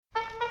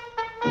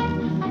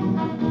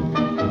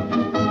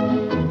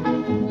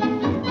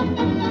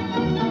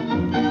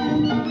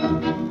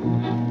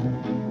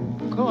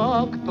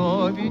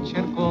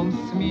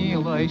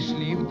Варшавой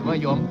шли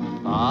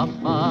вдвоем, а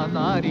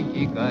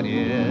фонарики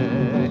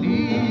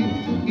горели.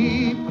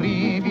 И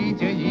при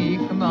виде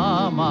их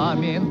на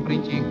момент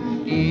притих,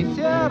 и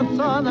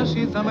сердца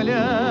наши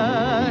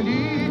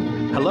замляли.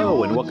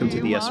 Hello, and welcome to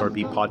the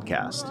SRB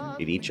podcast.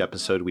 In each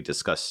episode, we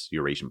discuss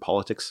Eurasian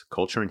politics,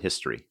 culture, and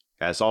history.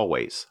 As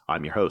always,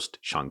 I'm your host,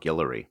 Sean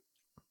Guillory.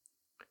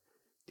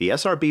 The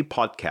SRB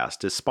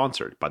podcast is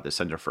sponsored by the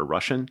Center for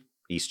Russian,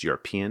 East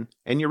European,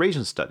 and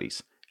Eurasian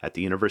Studies at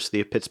the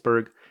University of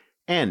Pittsburgh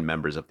and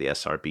members of the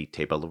SRB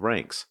Table of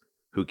Ranks,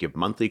 who give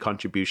monthly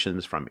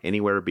contributions from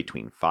anywhere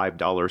between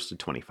 $5 to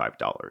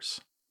 $25.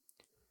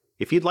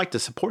 If you'd like to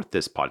support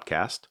this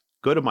podcast,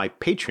 go to my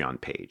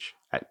Patreon page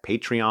at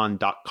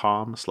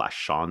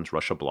patreon.com/Sean's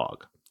Russia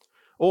blog,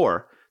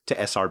 or to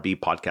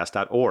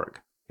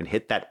srbpodcast.org and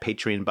hit that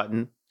Patreon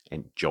button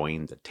and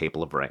join the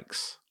Table of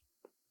Ranks.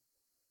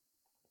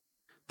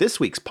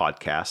 This week's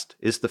podcast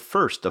is the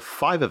first of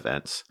 5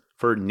 events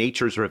for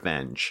Nature's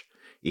Revenge,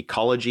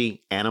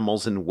 Ecology,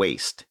 Animals, and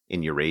Waste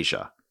in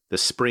Eurasia, the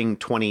Spring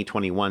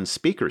 2021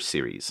 Speakers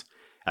Series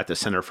at the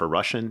Center for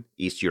Russian,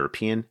 East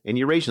European, and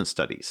Eurasian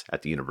Studies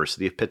at the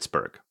University of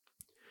Pittsburgh.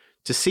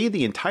 To see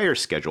the entire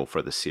schedule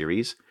for the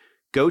series,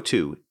 go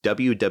to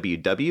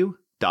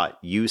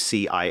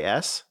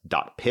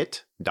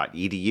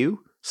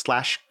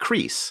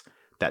www.ucis.pitt.edu/CREES,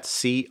 that's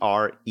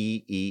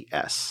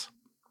CREES.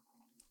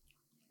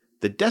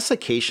 The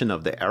desiccation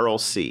of the Aral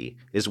Sea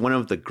is one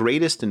of the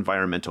greatest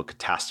environmental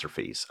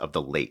catastrophes of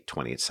the late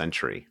 20th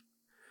century.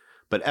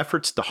 But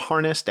efforts to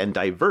harness and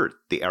divert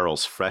the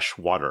Aral's fresh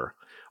water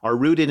are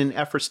rooted in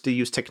efforts to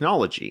use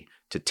technology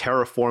to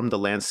terraform the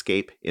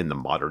landscape in the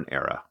modern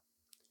era.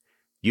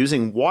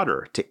 Using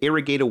water to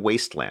irrigate a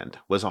wasteland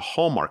was a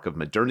hallmark of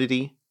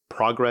modernity,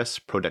 progress,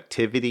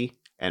 productivity,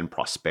 and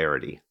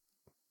prosperity.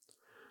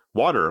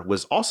 Water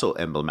was also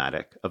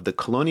emblematic of the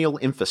colonial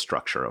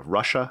infrastructure of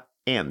Russia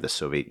and the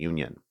Soviet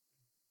Union.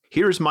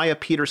 Here's Maya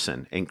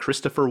Peterson and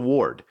Christopher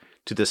Ward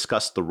to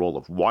discuss the role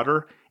of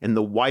water in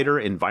the wider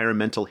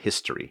environmental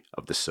history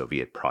of the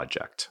Soviet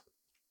project.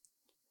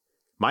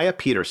 Maya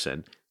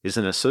Peterson is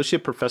an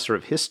associate professor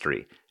of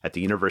history at the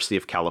University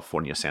of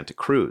California, Santa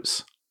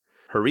Cruz.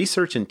 Her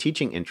research and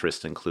teaching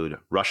interests include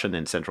Russian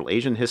and Central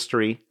Asian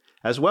history,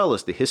 as well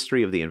as the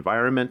history of the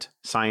environment,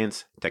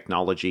 science,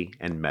 technology,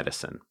 and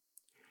medicine.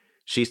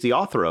 She's the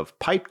author of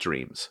Pipe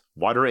Dreams,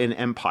 Water and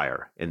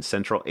Empire in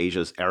Central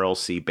Asia's Aral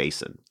Sea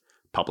Basin,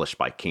 published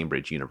by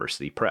Cambridge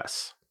University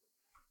Press.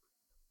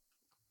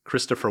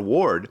 Christopher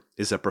Ward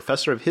is a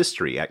professor of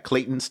history at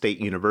Clayton State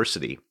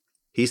University.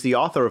 He's the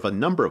author of a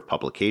number of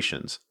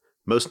publications,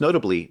 most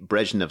notably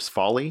Brezhnev's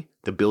Folly,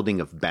 The Building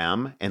of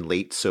BAM and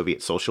Late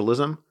Soviet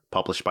Socialism,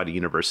 published by the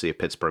University of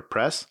Pittsburgh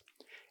Press,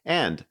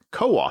 and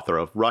co-author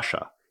of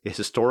Russia, A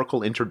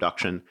Historical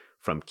Introduction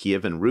from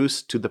Kievan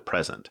Rus to the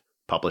Present,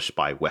 published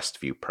by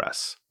Westview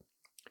Press.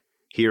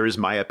 Here is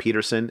Maya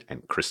Peterson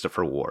and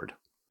Christopher Ward.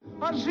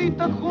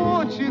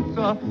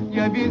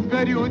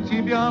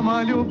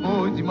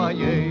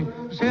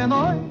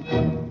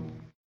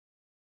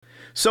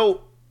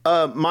 So,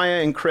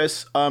 Maya and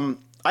Chris,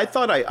 I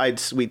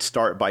thought we'd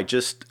start by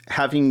just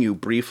having you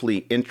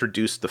briefly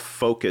introduce the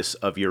focus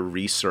of your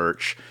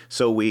research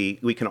so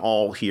we can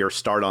all here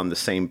start on the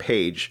same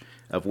page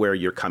of where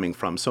you're coming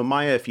from. So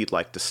Maya, if you'd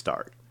like to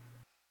start.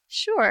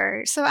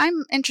 Sure. So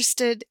I'm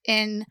interested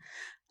in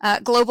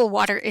global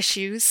water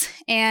issues,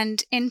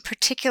 and in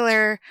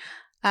particular,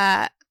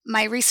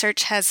 my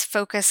research has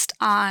focused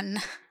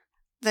on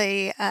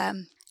the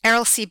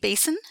Aral Sea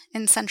Basin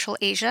in Central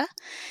Asia,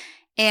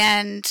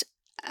 and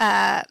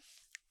I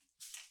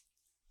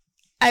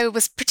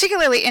was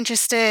particularly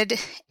interested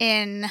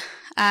in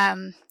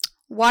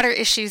water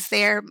issues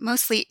there,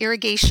 mostly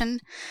irrigation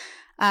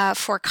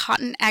for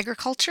cotton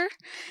agriculture.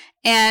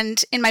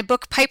 And in my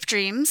book, Pipe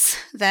Dreams,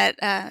 that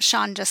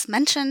Sean just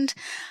mentioned,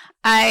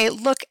 I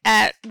look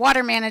at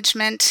water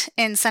management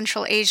in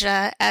Central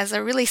Asia as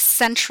a really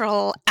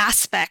central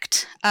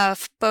aspect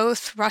of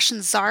both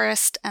Russian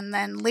Tsarist and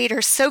then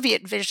later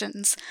Soviet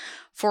visions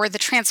for the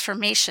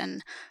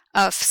transformation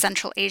of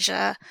Central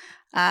Asia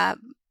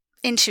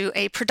into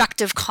a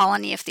productive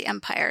colony of the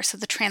empire. So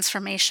the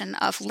transformation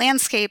of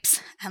landscapes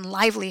and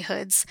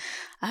livelihoods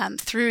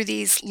through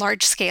these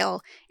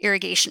large-scale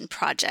irrigation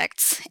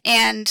projects.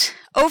 And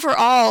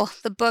overall,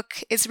 the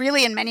book is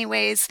really in many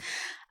ways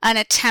an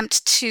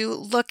attempt to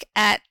look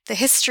at the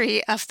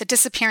history of the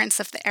disappearance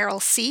of the Aral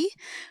Sea,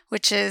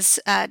 which is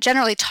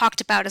generally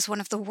talked about as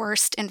one of the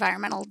worst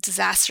environmental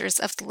disasters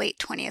of the late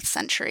 20th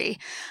century,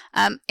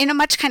 in a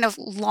much kind of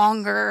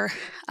longer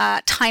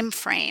time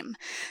frame.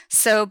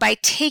 So by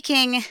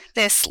taking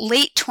this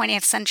late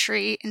 20th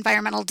century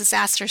environmental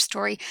disaster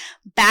story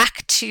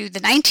back to the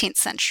 19th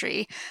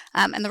century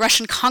and the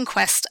Russian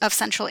conquest of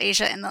Central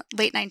Asia in the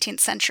late 19th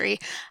century,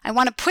 I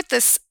want to put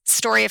this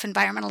story of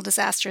environmental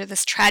disaster,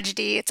 this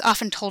tragedy, it's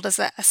often told as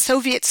a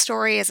Soviet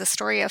story, as a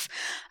story of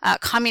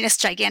communist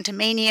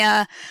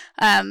gigantomania,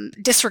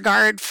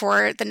 disregard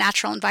for the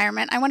natural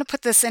environment. I want to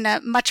put this in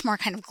a much more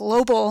kind of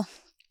global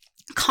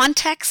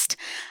context.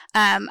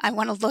 I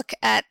want to look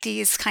at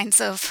these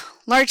kinds of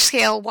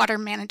large-scale water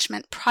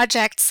management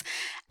projects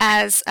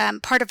as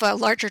part of a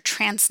larger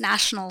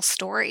transnational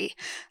story.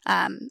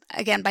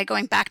 Again, by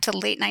going back to the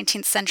late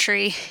 19th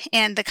century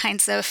and the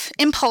kinds of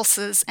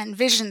impulses and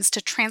visions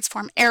to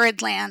transform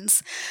arid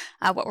lands,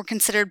 what were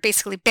considered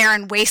basically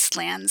barren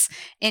wastelands,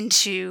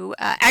 into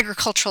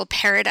agricultural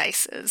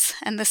paradises.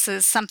 And this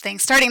is something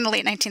starting in the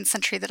late 19th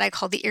century that I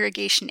call the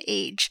irrigation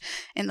age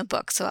in the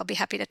book. So I'll be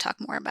happy to talk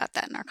more about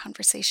that in our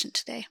conversation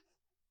today.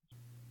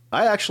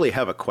 I actually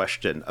have a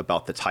question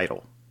about the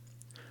title.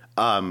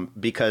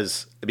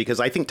 Because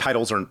I think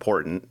titles are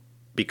important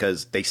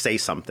because they say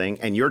something,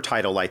 and your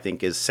title, I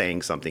think, is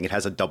saying something. It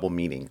has a double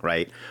meaning,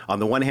 right? On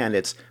the one hand,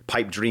 it's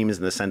pipe dreams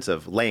in the sense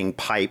of laying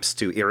pipes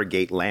to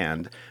irrigate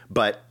land,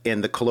 but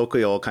in the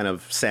colloquial kind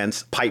of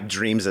sense, pipe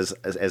dreams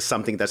as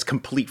something that's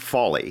complete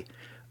folly.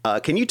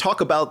 Can you talk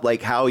about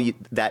like how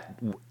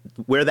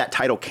where that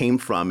title came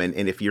from, and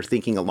if you're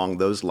thinking along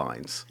those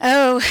lines?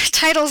 Oh,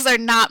 titles are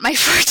not my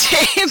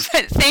forte,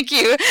 but thank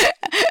you.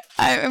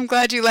 I'm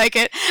glad you like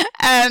it.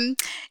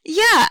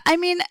 Yeah, I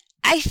mean,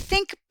 I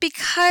think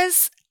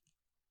because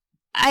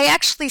I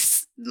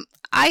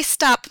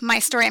stop my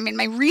story. I mean,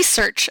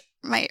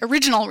 my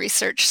original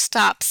research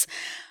stops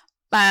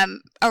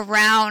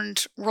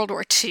around World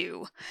War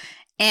II.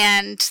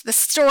 And the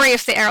story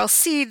of the Aral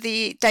Sea,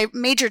 the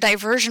major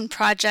diversion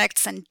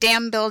projects and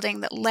dam building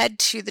that led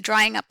to the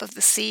drying up of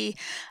the sea,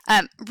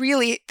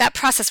 that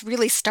process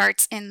really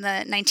starts in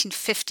the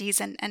 1950s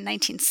and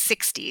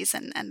 1960s,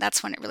 and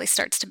that's when it really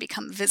starts to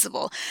become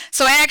visible.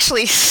 So I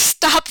actually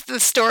stop the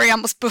story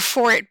almost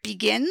before it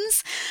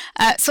begins.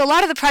 So a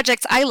lot of the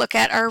projects I look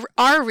at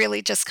are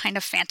really just kind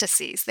of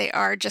fantasies. They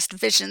are just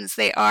visions.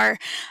 They are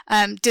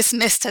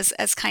dismissed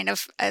as kind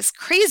of as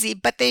crazy,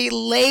 but they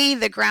lay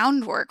the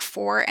groundwork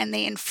for and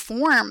they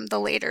inform the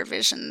later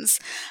visions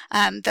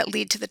that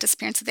lead to the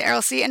disappearance of the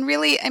Aral Sea. And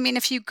really, I mean,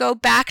 if you go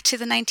back to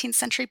the 19th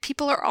century,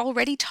 people are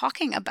already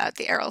talking about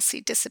the Aral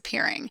Sea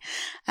disappearing,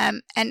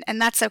 and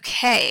that's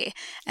okay.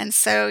 And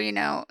so,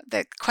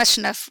 the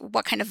question of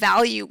what kind of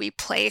value we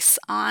place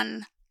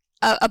on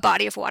a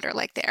body of water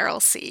like the Aral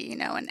Sea,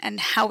 and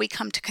how we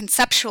come to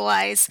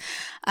conceptualize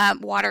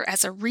water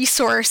as a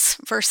resource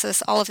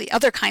versus all of the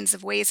other kinds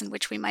of ways in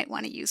which we might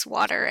want to use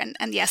water,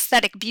 and the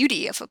aesthetic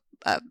beauty of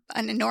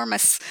an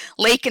enormous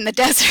lake in the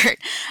desert.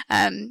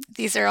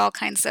 These are all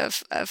kinds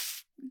of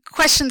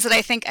questions that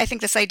I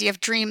think this idea of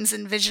dreams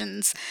and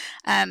visions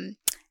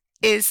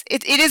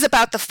is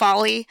about the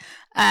folly,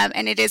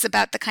 and it is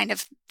about the kind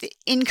of the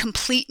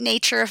incomplete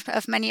nature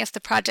of many of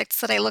the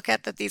projects that I look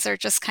at, that these are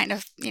just kind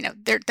of,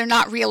 they're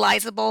not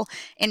realizable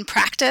in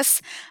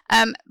practice.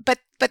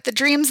 But the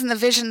dreams and the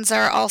visions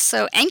are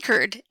also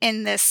anchored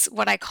in this,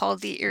 what I call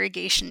the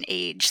irrigation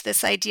age.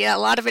 This idea, a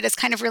lot of it is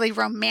kind of really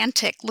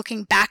romantic,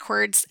 looking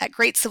backwards at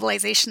great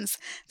civilizations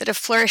that have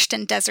flourished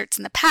in deserts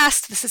in the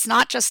past. This is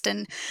not just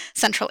in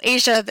Central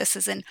Asia. This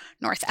is in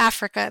North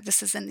Africa.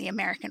 This is in the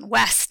American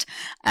West.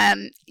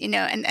 And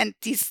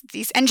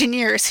these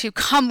engineers who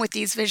come with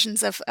these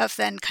visions of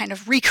then kind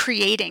of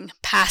recreating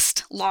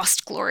past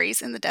lost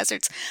glories in the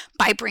deserts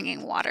by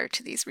bringing water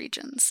to these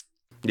regions.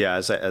 Yeah,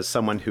 as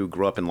someone who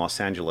grew up in Los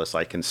Angeles,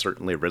 I can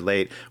certainly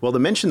relate. Well, the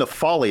mention of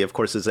folly, of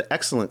course, is an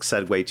excellent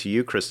segue to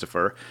you,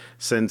 Christopher,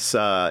 since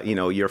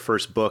your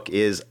first book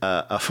is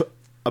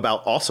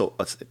about also,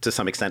 to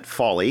some extent,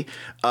 folly.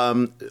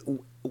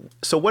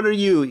 So what are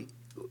you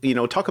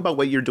talk about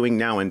what you're doing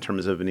now in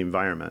terms of an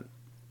environment?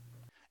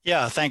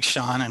 Yeah, thanks,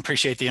 Sean. I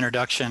appreciate the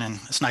introduction, and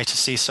it's nice to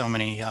see so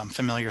many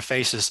familiar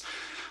faces.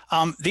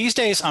 These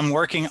days, I'm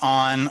working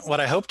on what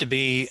I hope to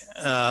be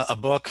a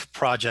book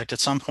project at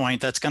some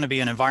point that's going to be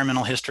an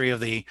environmental history of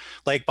the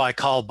Lake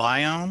Baikal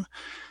biome.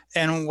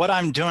 And what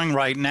I'm doing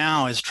right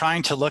now is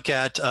trying to look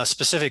at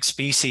specific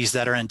species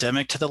that are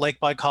endemic to the Lake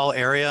Baikal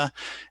area.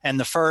 And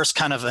the first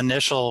kind of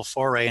initial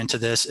foray into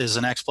this is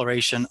an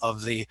exploration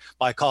of the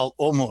Baikal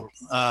omul,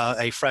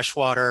 a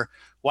freshwater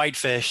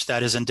whitefish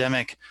that is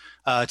endemic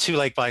to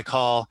Lake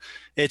Baikal.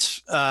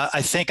 It's,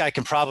 I think I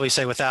can probably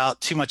say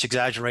without too much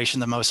exaggeration,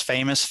 the most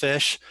famous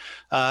fish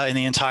in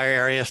the entire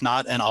area, if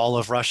not in all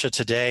of Russia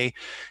today.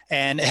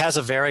 And it has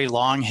a very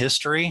long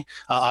history,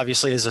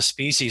 obviously as a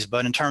species,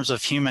 but in terms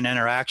of human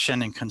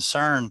interaction and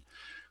concern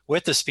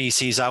with the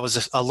species, I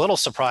was a little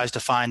surprised to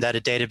find that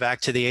it dated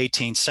back to the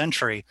 18th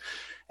century.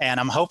 And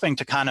I'm hoping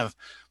to kind of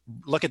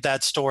look at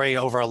that story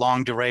over a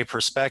longue durée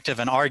perspective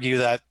and argue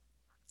that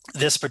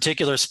this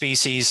particular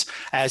species,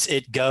 as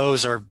it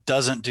goes or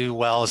doesn't do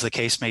well, as the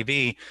case may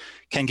be,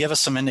 can give us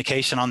some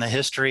indication on the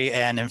history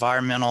and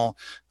environmental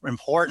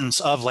importance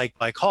of Lake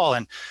Baikal.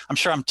 And I'm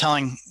sure I'm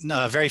telling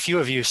very few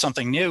of you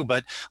something new,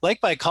 but Lake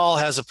Baikal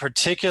has a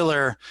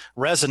particular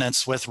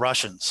resonance with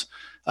Russians.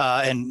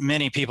 and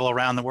many people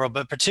around the world,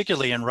 but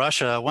particularly in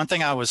Russia. One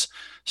thing I was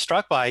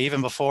struck by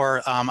even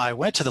before I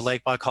went to the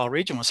Lake Baikal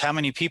region was how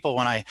many people,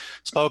 when I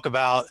spoke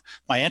about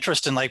my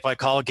interest in Lake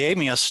Baikal, gave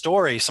me a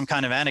story, some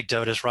kind of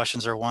anecdote, as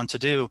Russians are wont to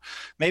do,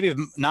 maybe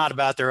not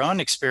about their own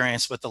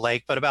experience with the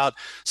lake, but about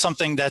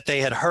something that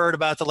they had heard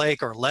about the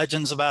lake or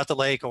legends about the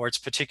lake or its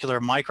particular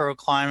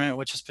microclimate,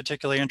 which is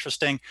particularly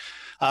interesting.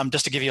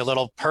 Just to give you a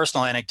little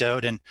personal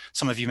anecdote, and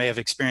some of you may have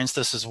experienced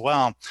this as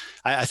well.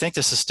 I think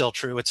this is still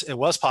true. It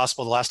was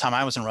possible the last time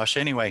I was in Russia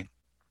anyway,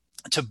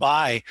 to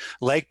buy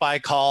Lake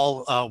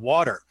Baikal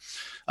water.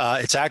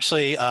 It's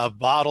actually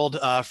bottled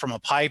from a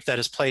pipe that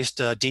is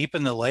placed deep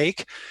in the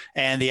lake,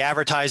 and the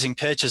advertising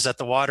pitch is that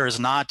the water is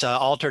not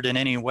altered in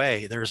any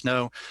way. There's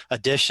no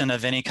addition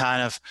of any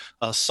kind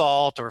of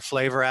salt or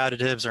flavor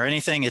additives or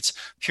anything. It's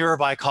pure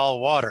Baikal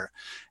water.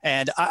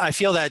 And I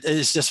feel that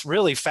is just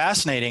really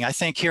fascinating. I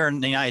think here in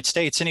the United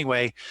States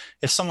anyway,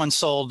 if someone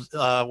sold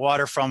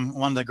water from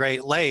one of the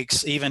Great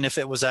Lakes, even if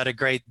it was at a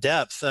great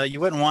depth, you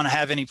wouldn't want to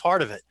have any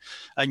part of it.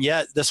 And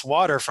yet this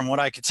water, from what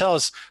I could tell,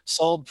 is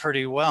sold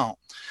pretty well.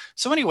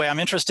 So anyway, I'm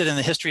interested in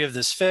the history of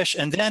this fish.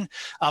 And then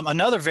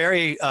another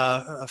very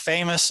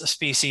famous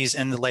species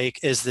in the lake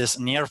is this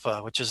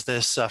nirpa, which is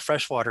this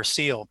freshwater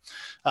seal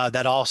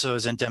that also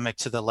is endemic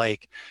to the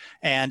lake.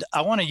 And I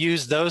want to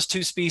use those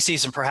two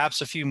species and perhaps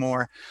a few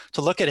more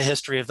to look at a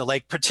history of the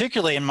lake,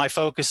 particularly in my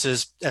focus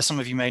is, as some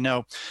of you may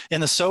know,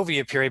 in the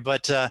Soviet period.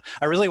 But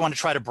I really want to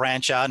try to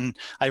branch out, and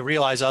I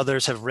realize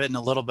others have written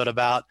a little bit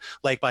about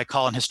Lake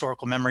Baikal and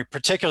historical memory,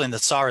 particularly in the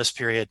Tsarist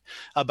period.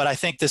 But I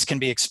think this can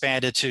be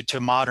expanded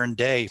to modern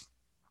day.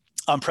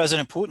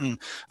 President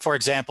Putin, for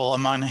example,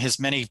 among his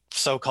many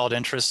so-called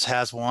interests,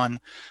 has one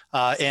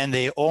in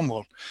the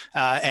Omul.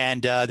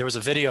 And there was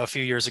a video a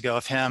few years ago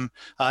of him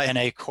in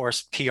a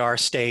course PR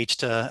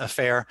staged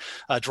affair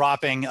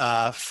dropping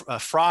a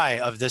fry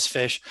of this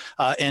fish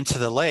into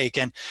the lake.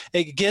 And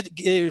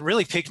it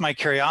really piqued my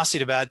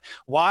curiosity about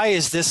why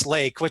is this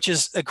lake, which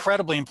is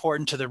incredibly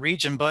important to the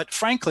region, but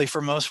frankly,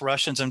 for most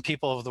Russians and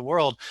people of the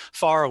world,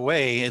 far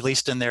away, at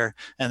least in their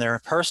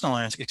personal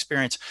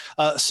experience,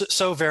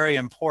 so very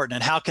important.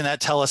 And how can that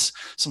tell us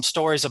some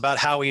stories about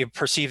how we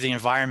perceive the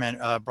environment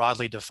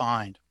broadly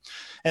defined?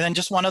 And then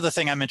just one other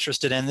thing I'm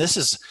interested in, this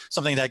is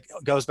something that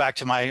goes back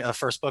to my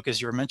first book,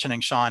 as you were mentioning,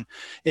 Sean,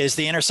 is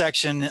the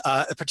intersection,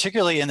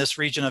 particularly in this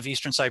region of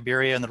Eastern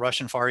Siberia and the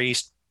Russian Far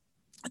East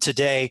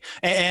today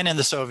and in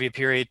the Soviet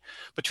period,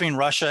 between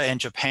Russia and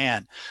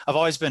Japan. I've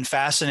always been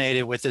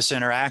fascinated with this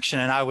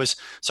interaction, and I was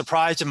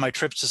surprised in my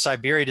trips to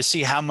Siberia to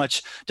see how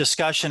much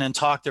discussion and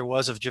talk there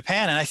was of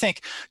Japan. And I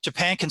think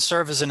Japan can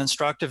serve as an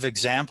instructive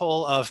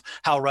example of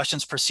how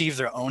Russians perceive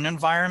their own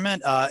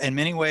environment. In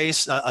many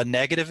ways, a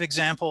negative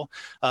example.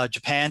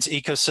 Japan's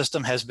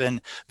ecosystem has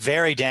been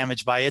very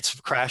damaged by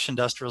its crash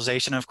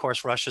industrialization. Of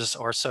course, Russia's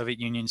or Soviet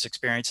Union's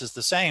experience is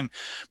the same,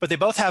 but they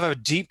both have a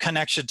deep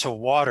connection to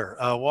water.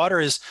 Water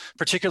is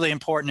particularly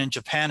important in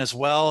Japan as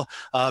well,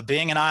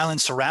 being an island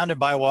surrounded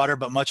by water,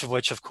 but much of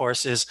which, of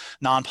course, is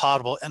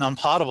non-potable and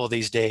unpotable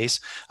these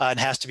days, and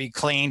has to be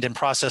cleaned and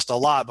processed a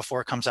lot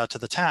before it comes out to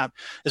the tap,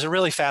 is a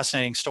really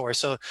fascinating story.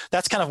 So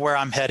that's kind of where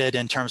I'm headed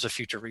in terms of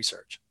future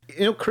research.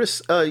 You know,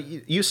 Chris,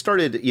 you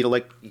started,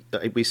 like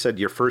we said,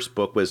 your first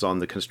book was on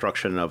the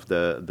construction of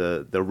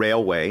the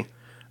railway.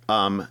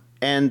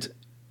 And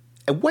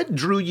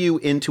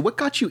what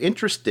got you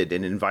interested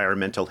in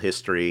environmental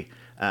history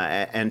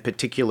and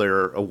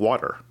particular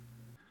water?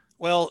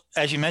 Well,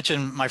 as you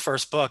mentioned, my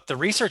first book, the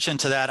research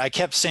into that, I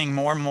kept seeing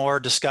more and more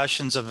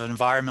discussions of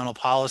environmental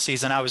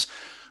policies, and I was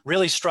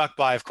really struck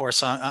by, of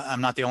course, I'm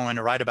not the only one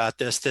to write about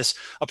this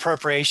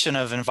appropriation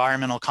of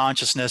environmental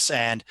consciousness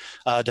and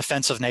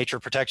defense of nature,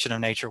 protection of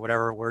nature,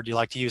 whatever word you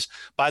like to use,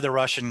 by the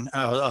Russian,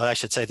 I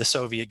should say the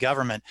Soviet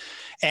government.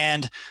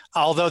 And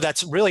although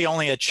that's really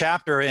only a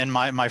chapter in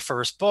my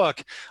first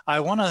book,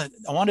 I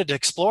wanted to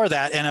explore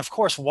that. And of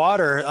course,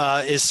 water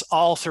is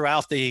all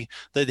throughout the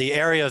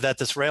area that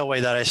this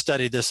railway that I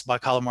studied, this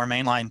Baikal-Amur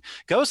main line,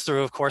 goes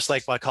through, of course,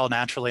 Lake Baikal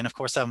naturally, and of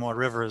course, the Amur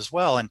River as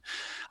well. And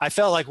I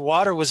felt like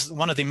water was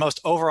one of the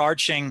most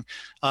overarching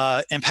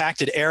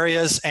impacted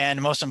areas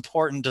and most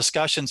important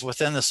discussions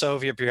within the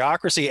Soviet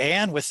bureaucracy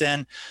and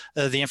within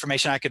the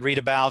information I could read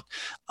about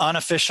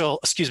official,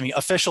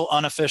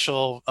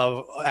 unofficial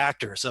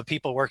actors,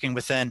 people working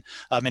within,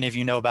 many of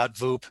you know about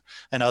VUP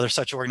and other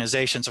such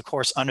organizations, of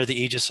course, under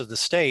the aegis of the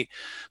state.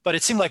 But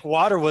it seemed like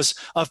water was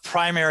of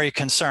primary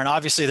concern.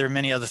 Obviously, there are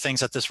many other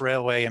things that this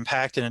railway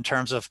impacted in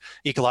terms of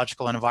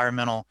ecological and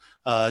environmental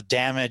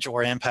damage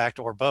or impact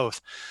or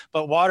both.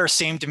 But water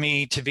seemed to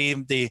me to be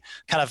the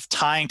kind of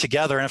tying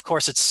together. And of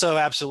course, it's so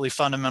absolutely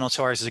fundamental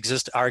to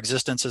our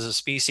existence as a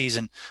species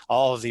and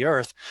all of the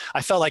earth.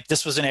 I felt like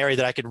this was an area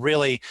that I could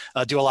really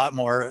do a lot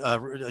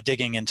more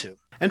digging into.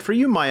 And for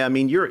you, Maya, I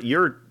mean,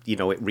 your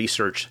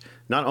research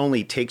not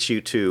only takes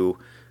you to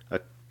a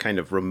kind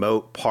of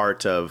remote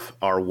part of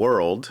our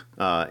world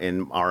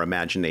in our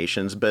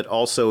imaginations, but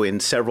also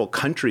in several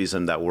countries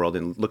in that world,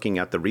 and looking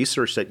at the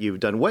research that you've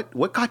done.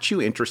 What got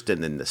you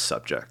interested in this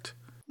subject?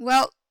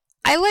 Well,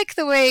 I like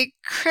the way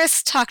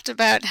Chris talked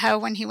about how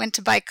when he went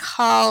to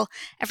Baikal,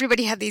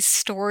 everybody had these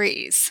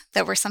stories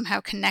that were somehow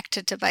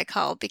connected to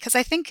Baikal, because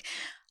I think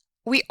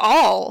we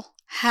all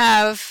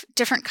have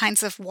different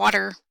kinds of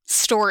water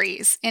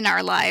stories in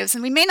our lives,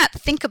 and we may not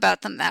think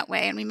about them that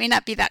way, and we may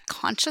not be that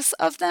conscious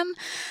of them,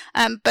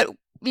 but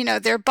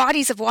there are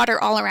bodies of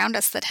water all around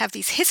us that have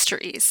these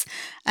histories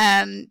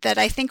that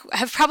I think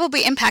have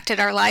probably impacted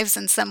our lives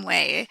in some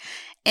way.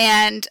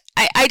 And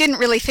I didn't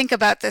really think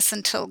about this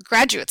until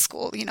graduate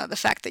school, the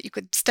fact that you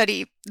could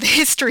study the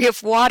history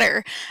of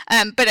water.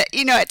 But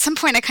at some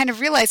point I kind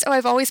of realized,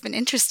 I've always been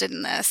interested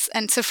in this.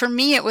 And so for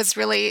me, it was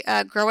really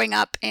growing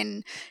up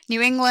in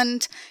New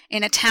England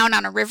in a town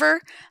on a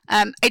river.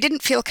 I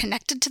didn't feel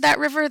connected to that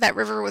river. That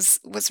river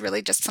was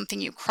really just something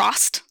you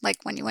crossed, like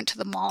when you went to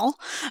the mall.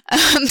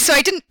 So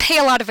I didn't pay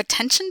a lot of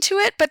attention to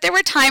it, but there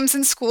were times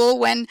in school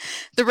when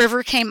the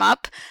river came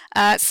up.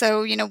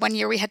 So, one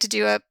year we had to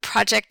do a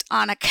project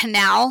on a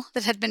canal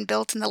that had been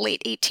built in the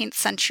late 18th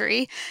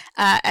century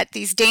at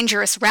these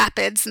dangerous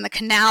rapids, and the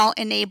canal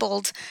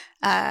enabled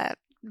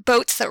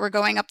boats that were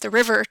going up the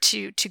river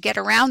to get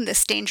around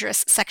this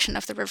dangerous section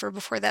of the river.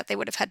 Before that, they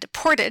would have had to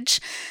portage.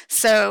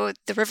 So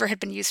the river had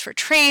been used for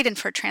trade and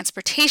for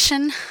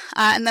transportation.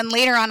 And then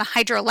later on, a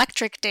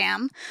hydroelectric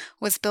dam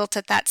was built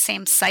at that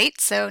same site.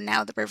 So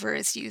now the river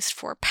is used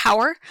for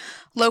power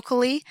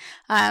locally.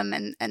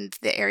 And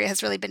the area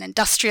has really been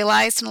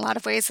industrialized in a lot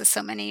of ways, as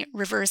so many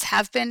rivers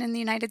have been in the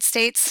United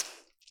States.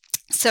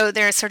 So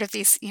there are sort of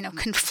these,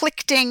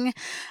 conflicting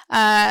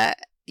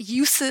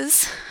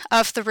uses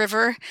of the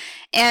river,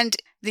 and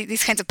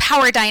these kinds of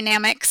power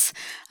dynamics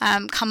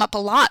come up a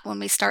lot when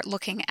we start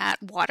looking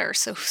at water.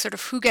 So sort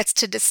of who gets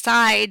to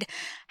decide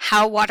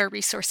how water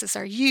resources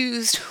are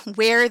used,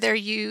 where they're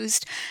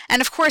used. And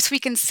of course we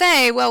can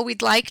say, well,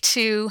 we'd like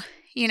to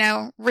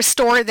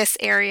restore this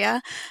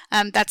area.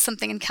 That's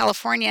something in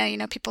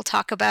California, people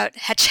talk about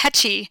Hetch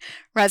Hetchy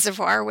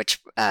Reservoir, which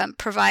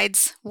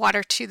provides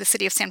water to the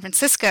city of San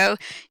Francisco.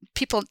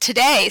 People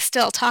today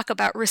still talk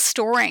about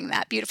restoring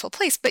that beautiful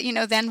place, but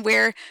then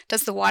where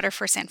does the water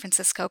for San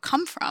Francisco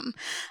come from?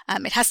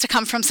 It has to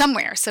come from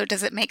somewhere. So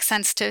does it make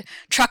sense to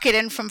truck it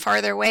in from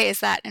farther away?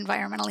 Is that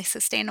environmentally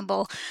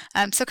sustainable?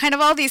 So kind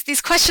of all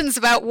these questions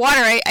about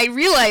water, I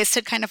realized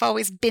had kind of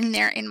always been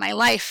there in my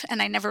life,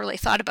 and I never really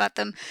thought about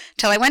them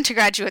till I went to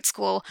graduate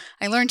school.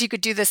 I learned you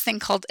could do this thing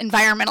called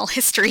environmental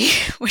history,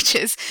 which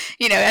is,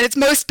 at its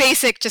most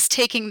basic, just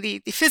taking the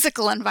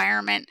physical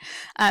environment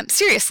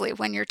seriously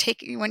when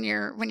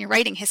you're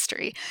writing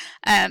history.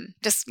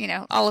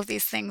 All of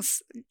these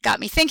things got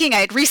me thinking.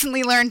 I had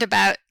recently learned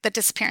about the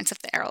disappearance of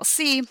the Aral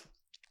Sea,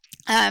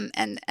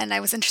 and I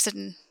was interested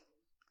in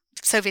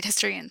Soviet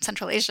history in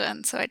Central Asia,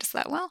 and so I just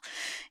thought, well,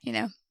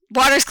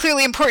 water is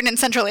clearly important in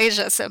Central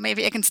Asia, so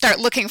maybe I can start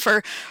looking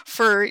for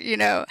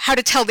how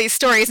to tell these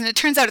stories. And it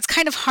turns out it's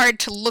kind of hard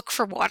to look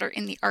for water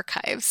in the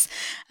archives,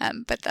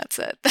 but that's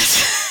a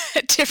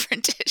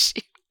different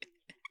issue.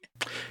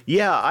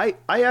 Yeah,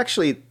 I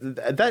actually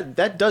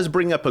that does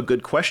bring up a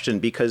good question,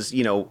 because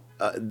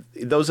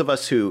those of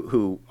us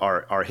who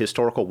our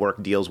historical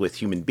work deals with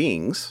human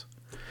beings.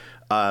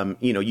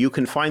 You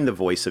can find the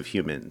voice of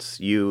humans.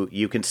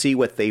 You can see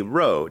what they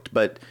wrote,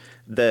 but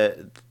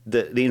the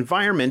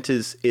environment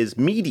is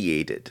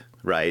mediated,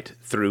 right,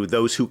 through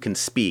those who can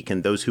speak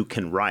and those who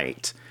can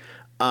write.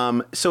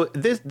 So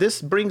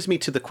this brings me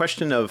to the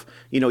question of,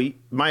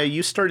 Maya,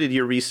 you started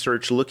your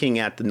research looking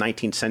at the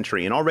 19th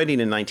century, and already in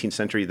the 19th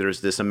century,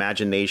 there's this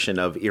imagination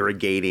of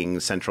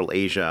irrigating Central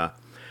Asia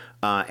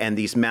and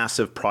these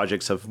massive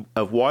projects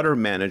of water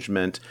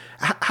management.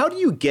 How do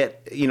you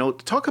get,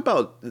 talk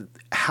about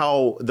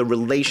how the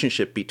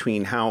relationship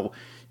between how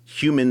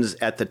humans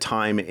at the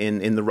time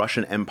in the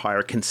Russian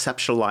Empire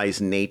conceptualize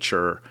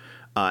nature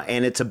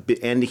and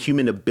the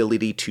human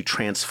ability to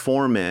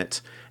transform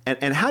it,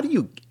 and how do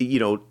you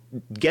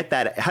get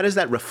that? How is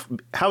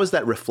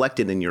that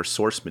reflected in your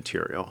source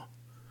material?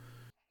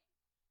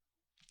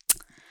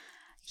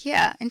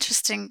 Yeah,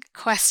 interesting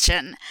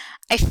question.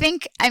 I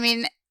think,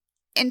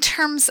 in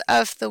terms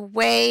of the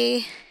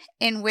way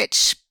in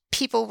which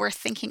people were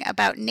thinking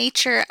about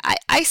nature,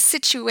 I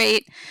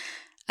situate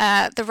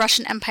the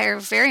Russian Empire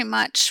very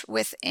much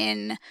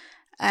within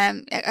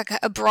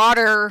a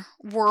broader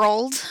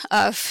world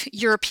of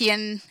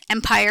European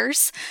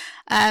empires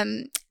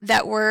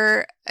that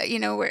were,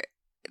 where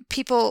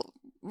people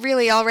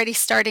really already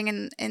starting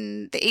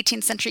in the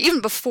 18th century,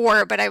 even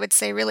before, but I would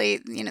say really,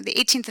 the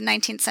 18th and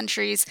 19th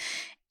centuries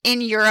in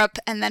Europe,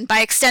 and then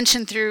by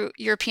extension through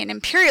European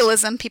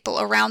imperialism, people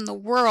around the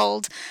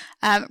world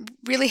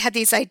really had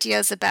these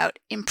ideas about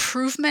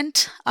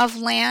improvement of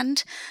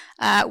land,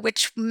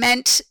 which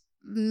meant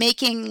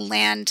making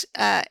land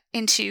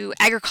into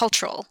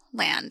agricultural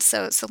land.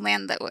 So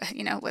land that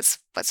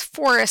was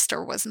forest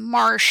or was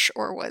marsh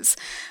or was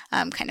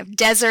kind of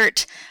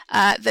desert.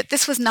 That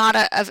this was not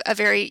a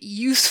very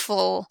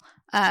useful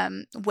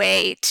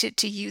way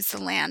to use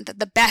the land. That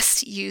the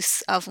best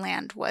use of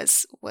land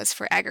was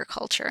for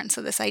agriculture. And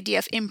so this idea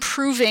of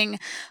improving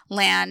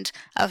land,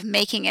 of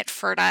making it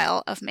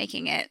fertile, of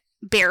making it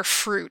bear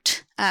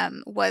fruit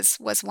was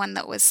one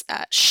that was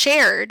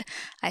shared,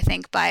 I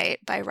think, by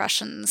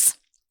Russians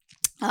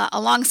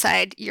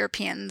alongside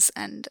Europeans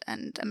and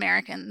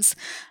Americans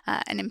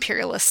and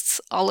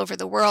imperialists all over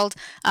the world.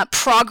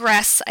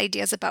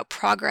 Ideas about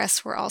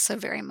progress were also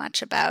very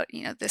much about,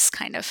 this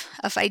kind of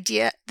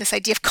idea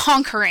of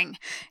conquering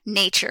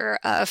nature,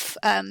 of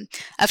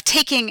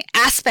taking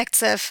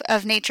aspects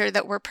of nature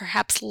that were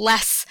perhaps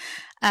less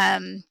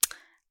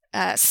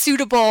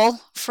suitable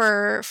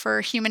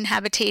for human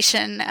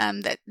habitation,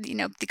 that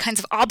the kinds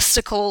of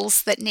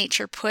obstacles that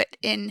nature put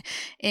in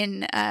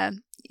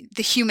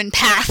the human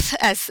path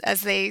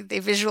as they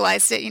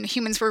visualized it.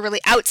 Humans were really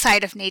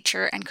outside of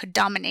nature and could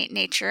dominate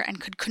nature and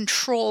could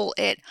control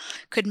it,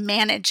 could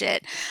manage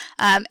it.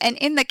 And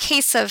in the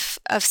case of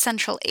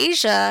Central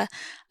Asia,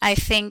 I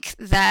think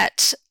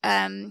that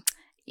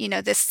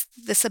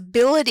this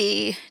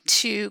ability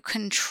to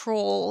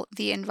control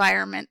the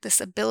environment, this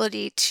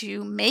ability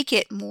to make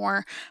it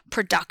more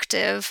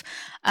productive,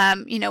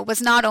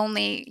 was not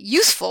only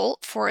useful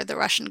for the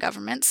Russian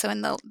government. So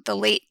in the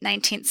late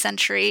 19th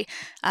century,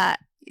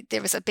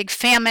 there was a big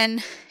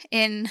famine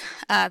in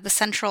the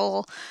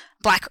central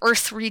Black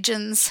Earth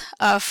regions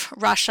of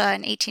Russia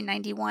in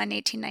 1891,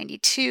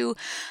 1892.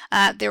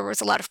 There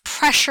was a lot of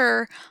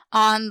pressure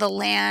on the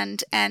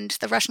land, and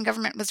the Russian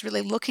government was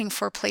really looking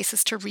for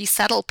places to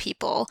resettle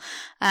people.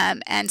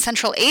 And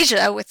Central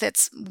Asia, with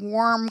its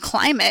warm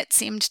climate,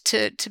 seemed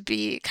to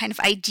be kind of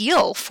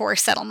ideal for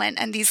settlement.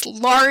 And these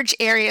large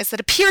areas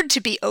that appeared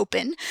to be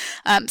open,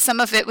 some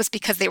of it was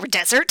because they were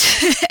desert,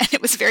 and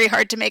it was very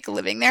hard to make a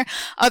living there.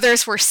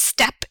 Others were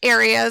steppe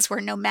areas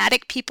where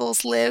nomadic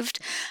peoples lived.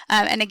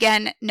 And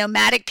again,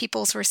 nomadic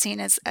peoples were seen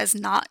as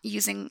not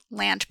using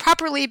land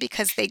properly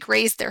because they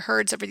grazed their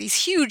herds over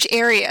these huge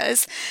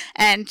areas.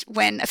 And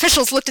when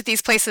officials looked at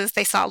these places,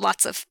 they saw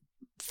lots of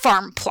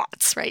farm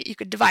plots, right? You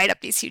could divide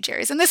up these huge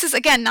areas. And this is,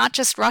 again, not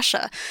just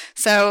Russia.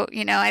 So,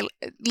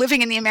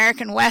 living in the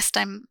American West,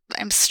 I'm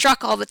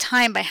struck all the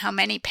time by how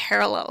many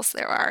parallels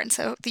there are. And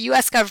so the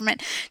US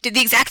government did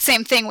the exact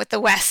same thing with the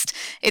West.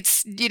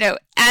 It's,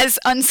 as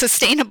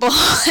unsustainable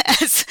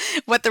as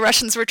what the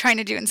Russians were trying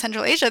to do in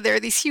Central Asia. There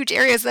are these huge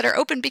areas that are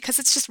open because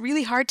it's just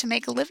really hard to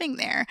make a living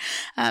there.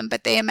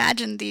 But they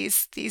imagined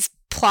these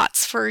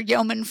plots for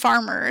yeoman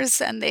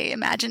farmers, and they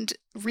imagined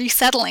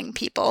resettling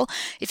people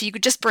if you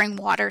could just bring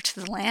water to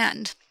the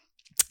land.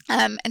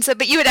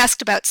 But you had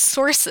asked about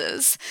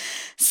sources.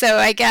 So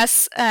I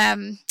guess,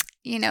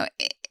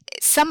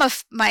 some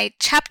of my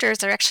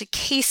chapters are actually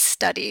case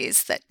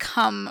studies that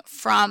come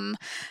from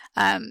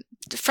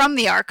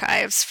the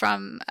archives,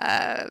 from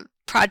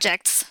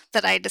projects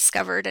that I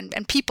discovered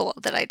and people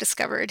that I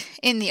discovered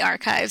in the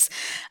archives,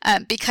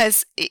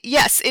 because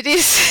yes, it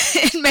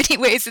is in many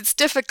ways it's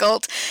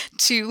difficult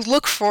to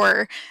look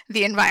for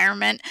the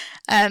environment.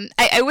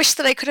 I wish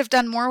that I could have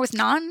done more with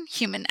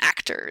non-human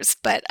actors,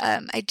 but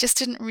I just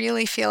didn't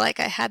really feel like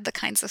I had the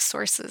kinds of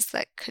sources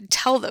that could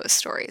tell those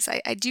stories.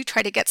 I do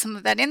try to get some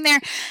of that in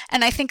there,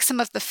 and I think some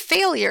of the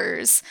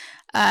failures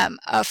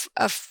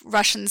of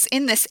Russians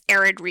in this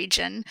arid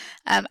region.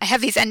 I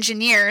have these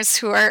engineers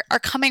who are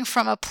coming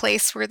from a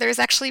place where there's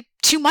actually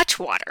too much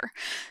water.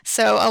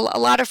 So a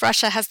lot of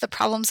Russia has the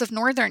problems of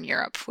Northern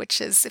Europe,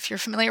 which is, if you're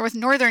familiar with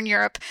Northern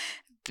Europe,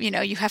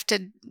 you have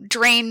to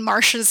drain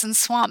marshes and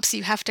swamps.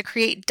 You have to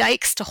create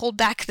dikes to hold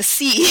back the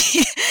sea.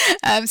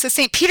 So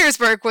St.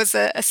 Petersburg was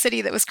a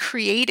city that was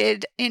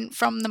created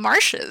from the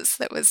marshes,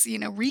 that was,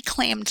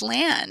 reclaimed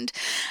land.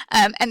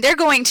 And they're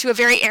going to a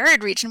very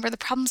arid region where the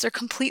problems are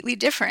completely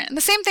different. And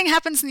the same thing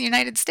happens in the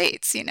United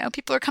States.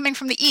 People are coming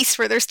from the east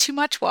where there's too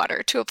much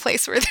water to a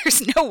place where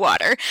there's no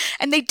water,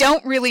 and they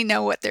don't really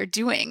know what they're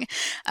doing.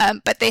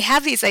 But they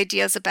have these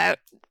ideas about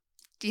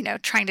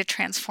trying to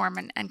transform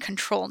and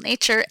control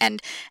nature,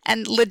 and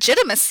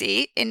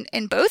legitimacy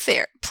in both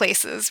their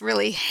places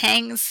really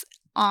hangs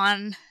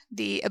on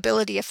the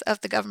ability of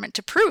the government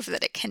to prove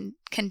that it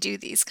can do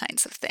these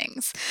kinds of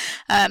things.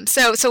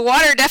 So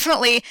water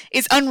definitely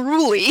is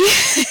unruly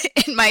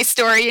in my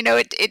story.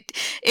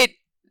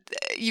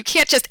 You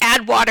can't just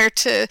add water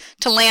to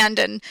land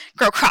and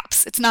grow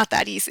crops. It's not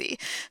that easy.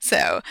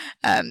 So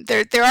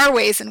there are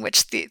ways in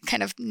which the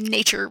kind of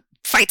nature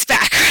fights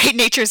back, right?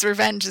 Nature's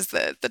revenge is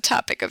the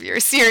topic of your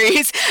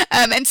series.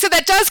 And so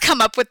that does come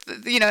up with,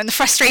 in the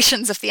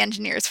frustrations of the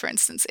engineers, for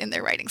instance, in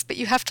their writings, but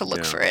you have to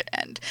look for it.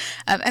 And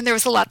there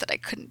was a lot that I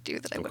couldn't do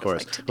that I would have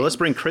liked to do. Well, let's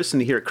bring Chris in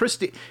here. Chris,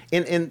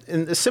 in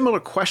a similar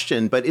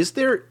question, but is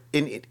there,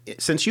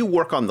 since you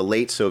work on the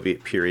late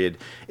Soviet period,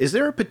 is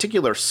there a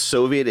particular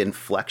Soviet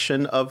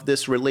inflection of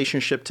this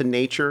relationship to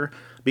nature?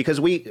 Because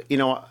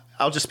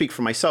I'll just speak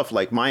for myself,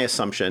 like my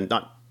assumption,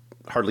 not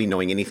hardly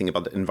knowing anything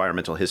about the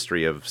environmental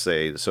history of,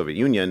 say, the Soviet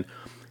Union,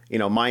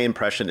 my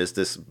impression is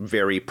this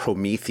very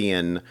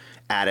Promethean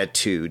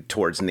attitude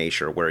towards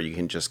nature where you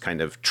can just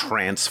kind of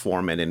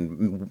transform it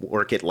and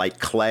work it like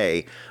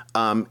clay.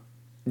 In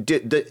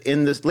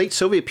the late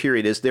Soviet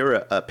period, is there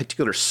a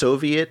particular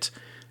Soviet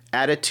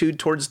attitude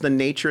towards the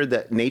nature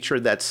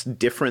that's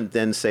different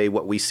than, say,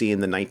 what we see in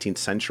the 19th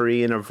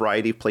century in a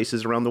variety of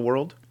places around the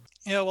world?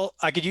 Yeah, well,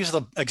 I could use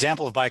the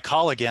example of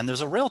Baikal again.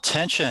 There's a real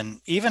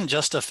tension, even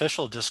just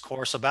official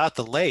discourse about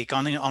the lake.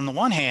 On the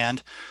one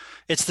hand,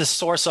 it's this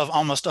source of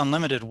almost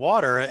unlimited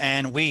water,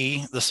 and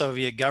we, the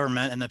Soviet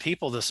government and the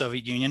people of the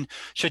Soviet Union,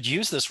 should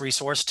use this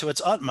resource to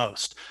its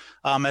utmost.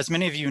 As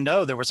many of you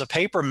know, there was a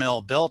paper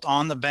mill built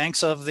on the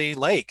banks of the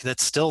lake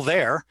that's still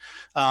there,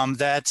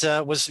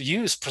 that was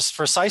used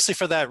precisely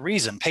for that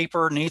reason.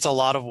 Paper needs a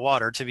lot of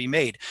water to be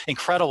made,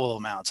 incredible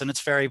amounts, and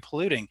it's very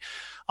polluting.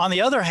 On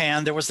the other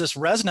hand, there was this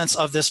resonance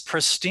of this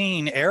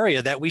pristine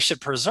area that we should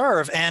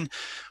preserve. And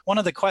one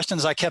of the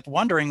questions I kept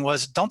wondering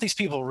was, don't these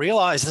people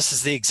realize this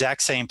is the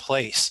exact same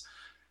place?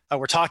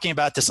 We're talking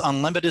about this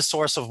unlimited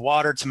source of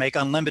water to make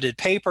unlimited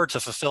paper to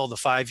fulfill the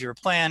 5-year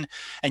plan.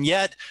 And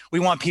yet we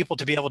want people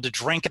to be able to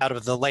drink out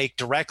of the lake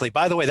directly.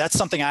 By the way, that's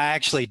something I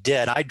actually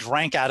did. I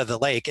drank out of the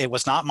lake. It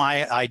was not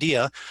my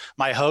idea.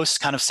 My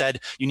host kind of said,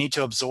 you need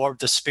to absorb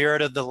the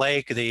spirit of the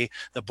lake. The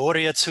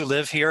Buryats who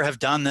live here have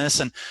done this.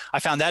 And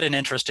I found that an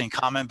interesting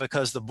comment,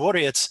 because the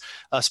Buryats,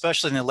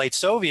 especially in the late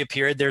Soviet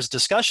period, there's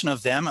discussion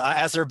of them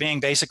as they're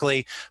being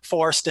basically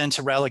forced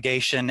into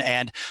relegation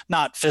and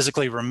not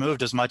physically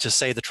removed as much as,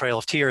 say, the Trail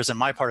of Tears in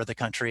my part of the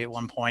country at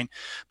one point,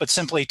 but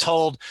simply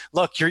told,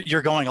 look,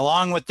 you're going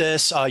along with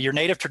this, your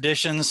native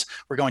traditions,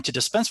 we're going to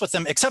dispense with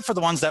them, except for the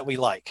ones that we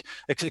like,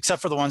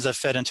 except for the ones that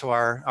fit into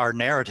our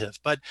narrative.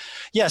 But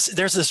yes,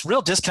 there's this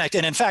real disconnect.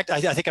 And in fact, I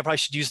think I probably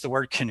should use the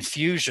word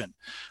confusion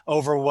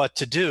over what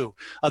to do.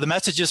 The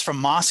messages from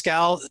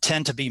Moscow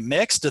tend to be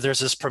mixed. There's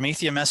this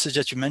Promethea message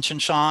that you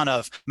mentioned, Sean,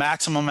 of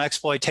maximum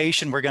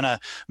exploitation. We're going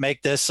to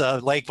make this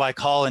Lake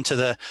Baikal into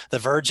the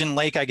Virgin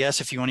Lake, I guess,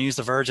 if you want to use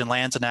the Virgin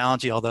Lands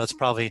analogy, although it's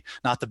probably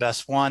not the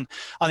best one.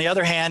 On the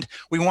other hand,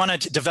 we wanted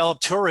to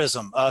develop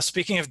tourism.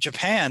 Speaking of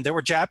Japan, there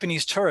were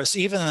Japanese tourists,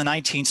 even in the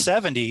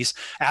 1970s,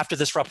 after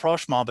this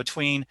rapprochement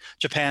between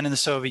Japan and the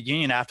Soviet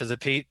Union, after the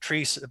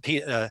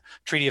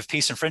Treaty of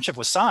Peace and Friendship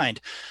was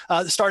signed,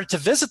 started to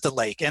visit the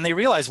lake. And they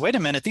realized, wait a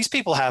minute, these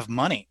people have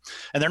money.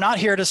 And they're not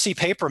here to see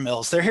paper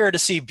mills. They're here to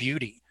see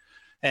beauty.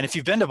 And if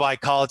you've been to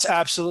Baikal, it's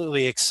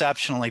absolutely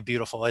exceptionally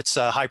beautiful. It's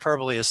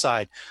hyperbole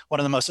aside, one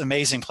of the most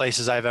amazing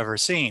places I've ever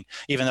seen,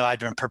 even though I'd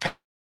been prepared.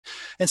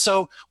 And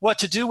so what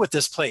to do with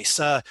this place,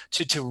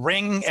 to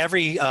wring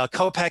every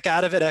kopeck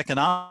out of it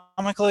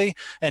economically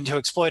and to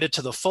exploit it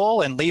to the full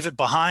and leave it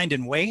behind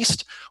in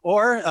waste,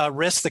 or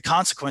risk the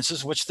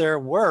consequences, which there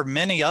were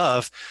many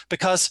of,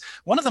 because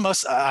one of the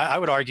most, I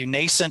would argue,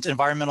 nascent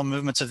environmental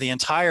movements of the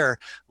entire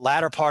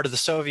latter part of the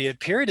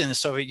Soviet period in the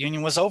Soviet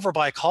Union was over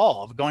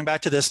Baikal. Going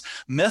back to this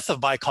myth of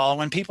Baikal,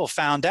 when people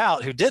found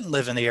out, who didn't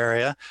live in the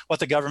area, what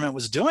the government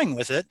was doing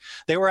with it,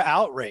 they were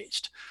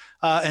outraged.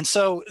 And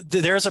so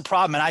there's a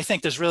problem. And I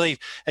think there's really,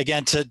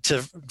 again,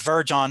 to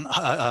verge on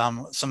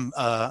some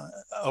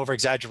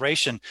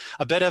over-exaggeration,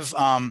 a bit of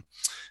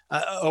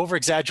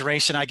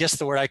over-exaggeration, I guess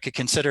the word I could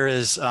consider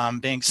is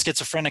being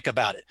schizophrenic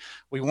about it.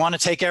 We want to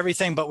take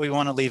everything, but we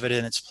want to leave it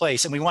in its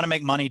place. And we want to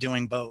make money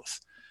doing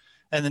both.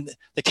 And then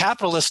the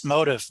capitalist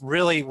motive,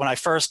 really, when I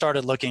first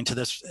started looking into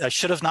this,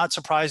 should have not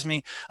surprised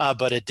me,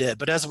 but it did.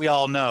 But as we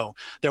all know,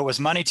 there was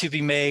money to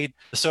be made.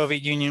 The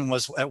Soviet Union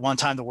was at one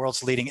time the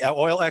world's leading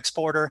oil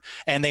exporter,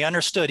 and they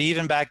understood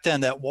even back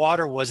then that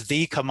water was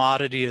the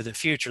commodity of the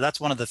future.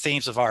 That's one of the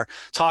themes of our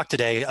talk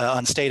today,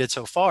 unstated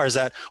so far, is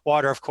that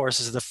water, of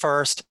course, is the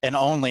first and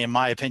only, in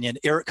my opinion,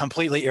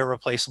 completely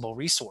irreplaceable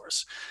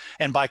resource.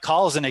 And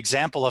Baikal is an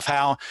example of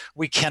how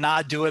we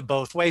cannot do it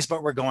both ways,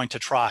 but we're going to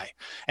try.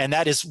 And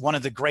that is one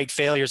of the great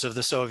failures of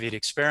the Soviet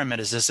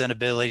experiment, is this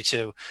inability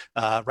to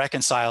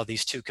reconcile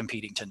these two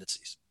competing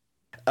tendencies.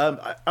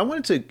 I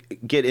wanted to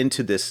get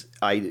into this,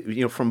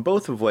 from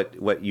both of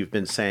what you've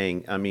been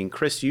saying. I mean,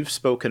 Chris, you've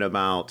spoken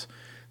about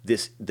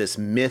this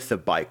myth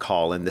of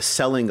Baikal and the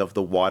selling of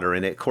the water,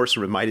 and it, of course,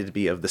 reminded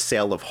me of the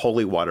sale of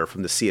holy water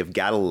from the Sea of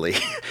Galilee,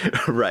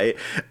 right?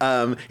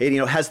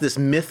 It has this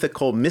mystic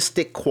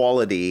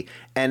quality,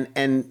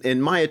 and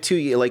Maya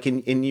too. Like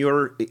in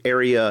your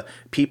area,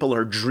 people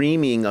are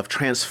dreaming of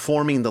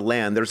transforming the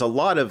land. There's a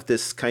lot of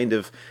this kind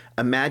of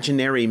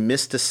imaginary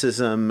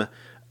mysticism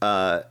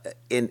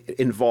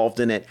involved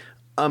in it.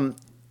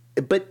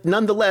 But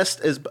nonetheless,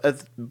 as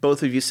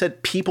both of you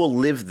said, people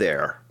live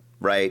there.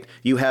 Right.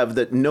 You have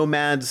the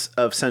nomads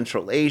of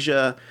Central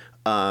Asia,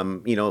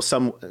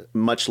 some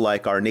much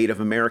like our Native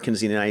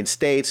Americans in the United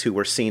States, who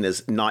were seen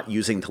as not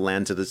using the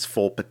land to its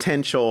full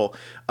potential.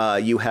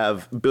 You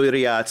have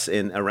Buryats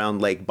around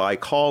Lake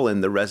Baikal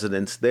and the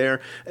residents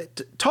there.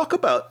 Talk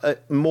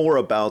about more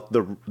about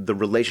the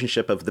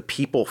relationship of the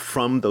people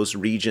from those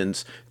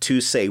regions to,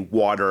 say,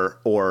 water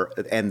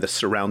and the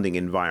surrounding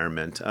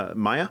environment.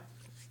 Maya?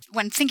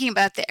 When thinking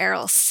about the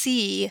Aral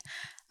Sea,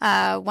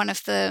 one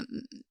of the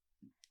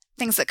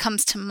things that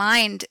comes to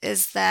mind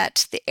is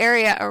that the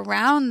area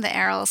around the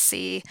Aral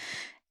Sea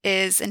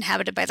is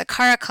inhabited by the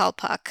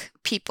Karakalpak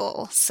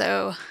people.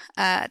 So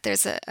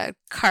there's a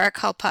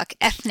Karakalpak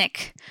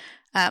ethnic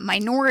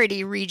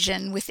minority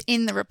region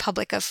within the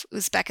Republic of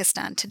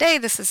Uzbekistan today.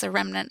 This is a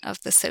remnant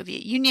of the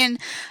Soviet Union,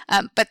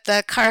 but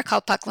the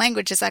Karakalpak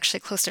language is actually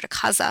closer to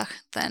Kazakh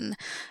than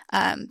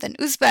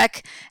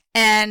Uzbek.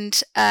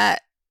 And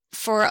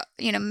for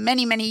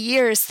many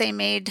years, they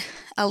made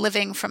a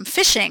living from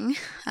fishing.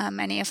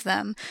 Many of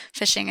them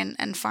fishing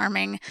and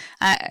farming.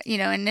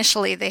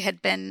 Initially they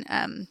had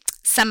been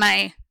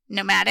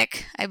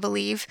semi-nomadic, I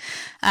believe,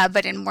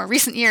 but in more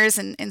recent years,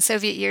 in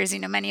Soviet years,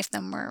 many of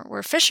them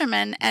were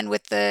fishermen. And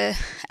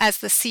as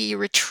the sea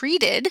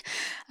retreated,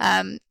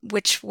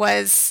 which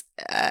was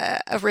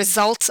a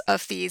result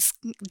of these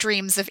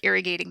dreams of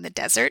irrigating the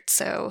desert.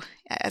 So,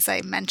 as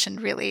I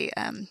mentioned, really,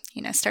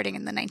 starting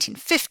in the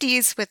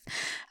 1950s with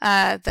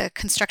the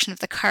construction of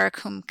the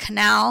Karakum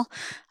Canal,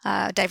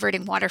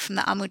 diverting water from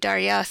the Amu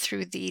Darya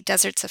through the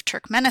deserts of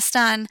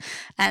Turkmenistan,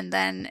 and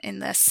then in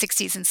the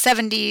 60s and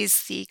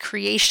 70s, the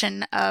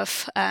creation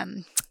of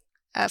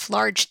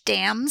large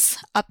dams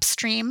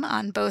upstream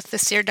on both the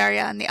Syr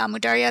Darya and the Amu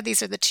Darya.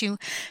 These are the two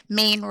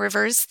main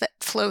rivers that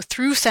flow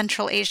through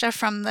Central Asia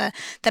from the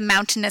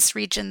mountainous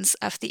regions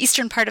of the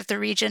eastern part of the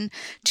region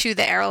to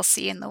the Aral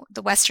Sea in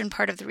the western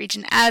part of the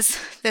region. As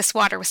this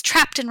water was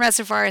trapped in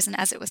reservoirs and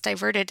as it was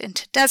diverted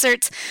into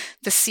deserts,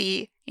 the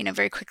sea,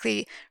 very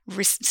quickly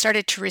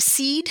started to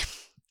recede,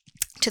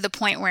 to the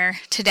point where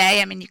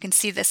today, you can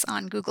see this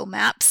on Google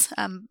Maps,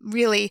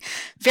 really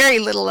very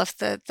little of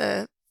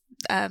the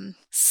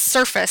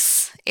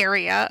surface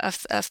area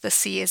of the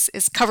sea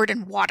is covered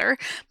in water.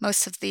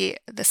 Most of the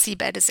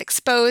seabed is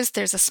exposed.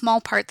 There's a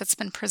small part that's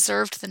been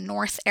preserved, the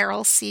North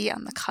Aral Sea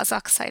on the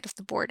Kazakh side of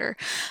the border.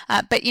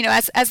 But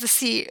as the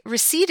sea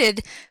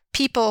receded,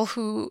 people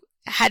who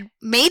had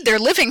made their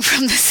living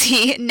from the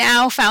sea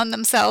now found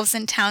themselves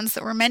in towns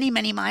that were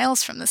many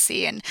miles from the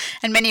sea. And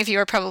many of you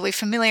are probably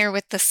familiar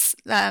with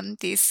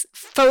these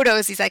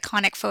photos, these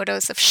iconic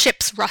photos of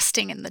ships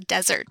rusting in the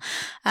desert.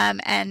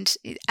 And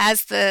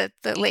as the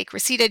lake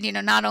receded,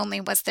 not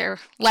only was there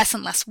less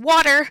and less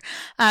water,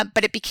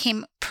 but it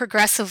became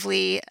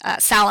progressively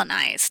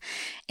salinized.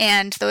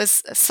 And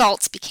those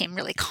salts became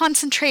really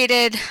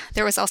concentrated.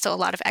 There was also a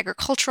lot of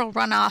agricultural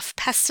runoff,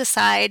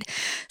 pesticide.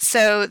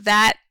 So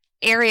that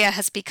area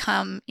has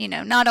become,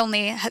 not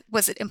only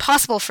was it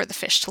impossible for the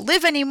fish to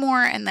live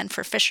anymore, and then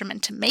for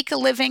fishermen to make a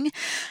living.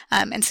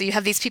 And so you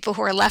have these people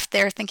who are left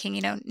there thinking,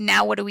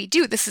 now what do we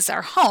do? This is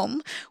our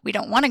home. We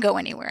don't want to go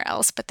anywhere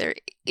else, but there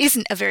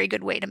isn't a very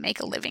good way to make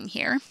a living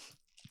here.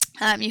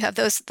 You have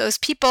those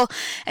people,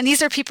 and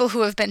these are people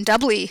who have been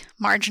doubly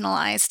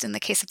marginalized in the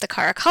case of the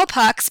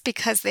Karakalpaks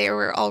because they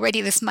were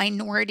already this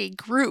minority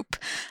group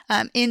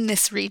in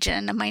this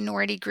region, a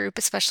minority group,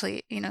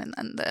 especially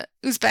on the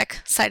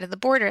Uzbek side of the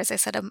border, as I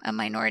said, a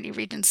minority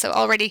region, so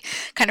already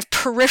kind of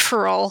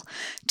peripheral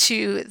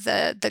to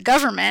the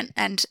government.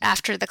 And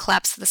after the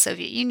collapse of the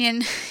Soviet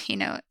Union,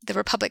 the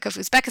Republic of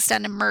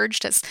Uzbekistan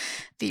emerged as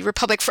the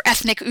Republic for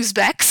Ethnic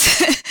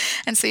Uzbeks,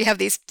 and so you have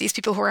these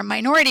people who are a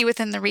minority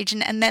within the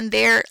region, and then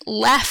they're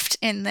left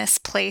in this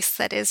place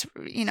that is,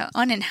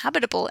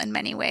 uninhabitable in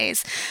many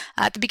ways.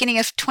 At the beginning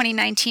of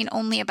 2019,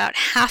 only about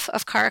half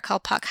of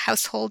Karakalpak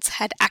households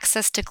had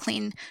access to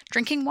clean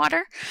drinking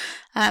water.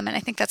 And I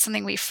think that's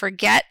something we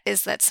forget,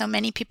 is that so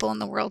many people in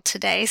the world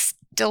today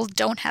still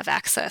don't have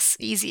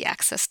easy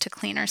access to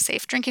clean or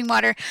safe drinking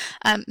water.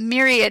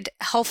 Myriad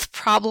health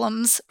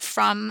problems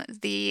from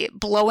the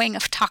blowing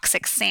of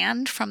toxic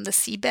sand from the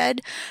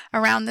seabed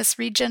around this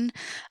region.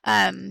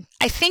 I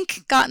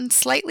think gotten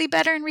slightly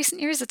better in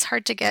recent years. It's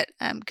hard to get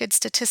good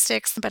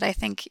statistics, but I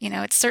think,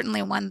 it's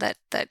certainly one that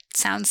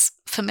sounds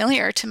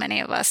familiar to many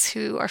of us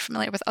who are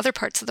familiar with other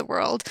parts of the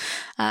world,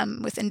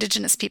 with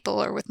indigenous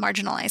people or with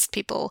marginalized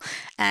people,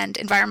 and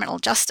environmental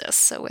justice.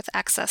 So with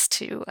access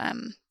to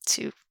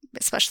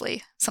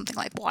especially something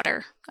like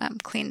water,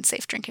 clean,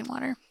 safe drinking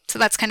water. So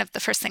that's kind of the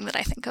first thing that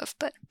I think of,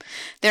 but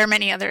there are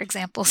many other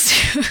examples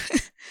too.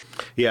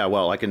 Yeah,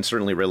 well, I can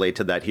certainly relate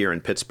to that here in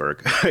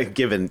Pittsburgh,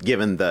 given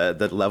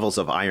the levels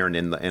of iron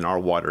in our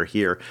water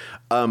here.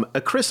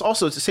 Chris,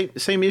 also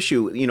same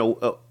issue.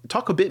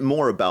 Talk a bit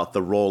more about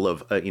the role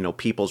of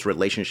people's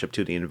relationship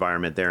to the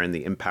environment there, and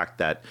the impact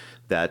that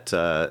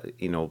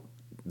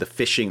the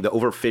fishing, the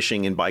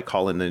overfishing in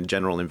Baikal, and the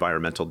general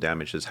environmental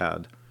damage has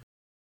had.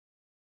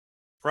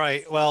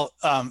 Right. Well,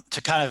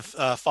 to kind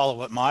of follow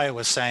what Maya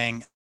was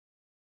saying,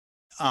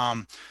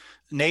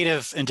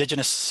 native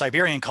indigenous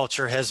Siberian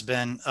culture has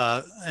been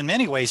in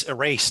many ways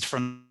erased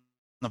from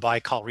the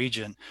Baikal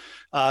region,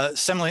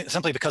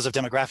 simply because of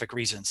demographic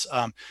reasons.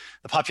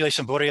 The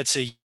population of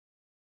Buryatsi,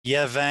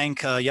 Yevank,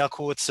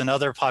 Yakuts, and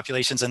other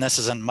populations, and this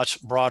is a much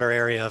broader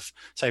area of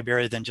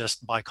Siberia than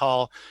just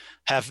Baikal,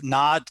 have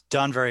not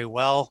done very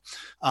well.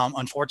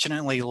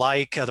 Unfortunately,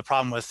 like the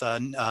problem with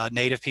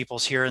native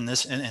peoples here in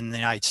the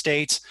United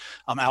States,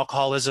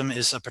 alcoholism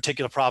is a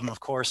particular problem,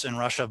 of course, in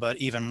Russia, but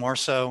even more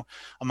so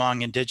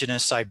among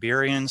indigenous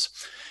Siberians.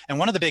 And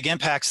one of the big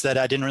impacts that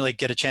I didn't really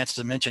get a chance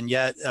to mention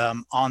yet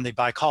on the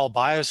Baikal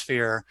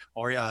biosphere,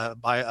 or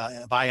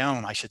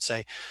biome, I should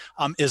say,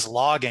 is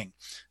logging.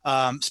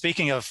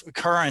 Speaking of of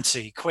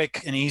currency,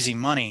 quick and easy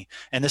money.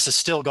 And this is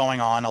still going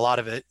on, a lot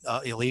of it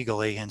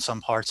illegally in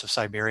some parts of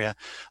Siberia.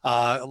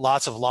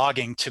 Lots of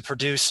logging to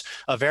produce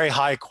a very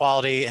high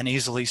quality and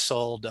easily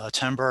sold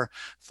timber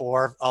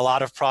for a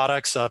lot of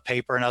products,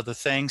 paper and other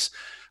things.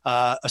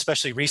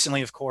 Especially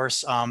recently, of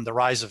course, the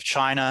rise of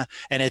China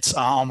and its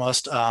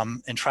almost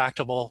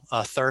intractable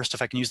thirst,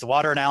 if I can use the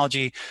water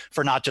analogy,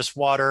 for not just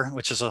water,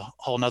 which is a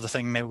whole nother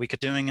thing maybe we could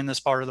doing in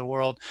this part of the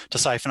world to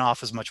siphon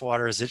off as much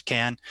water as it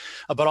can,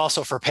 but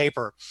also for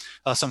paper,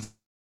 something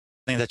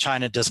that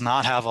China does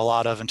not have a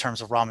lot of in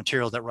terms of raw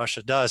material that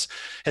Russia does,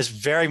 has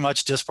very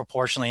much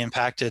disproportionately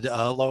impacted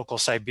local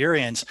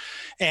Siberians.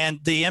 And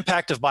the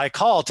impact of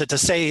Baikal, to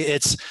say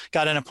it's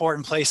got an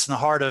important place in the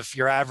heart of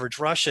your average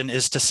Russian,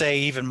 is to say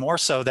even more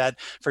so that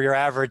for your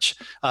average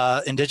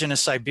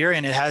indigenous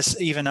Siberian, it has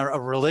even a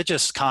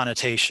religious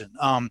connotation.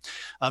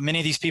 Many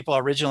of these people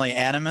are originally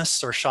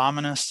animists or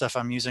shamanists, if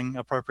I'm using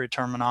appropriate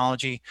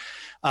terminology.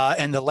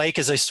 And the lake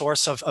is a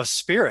source of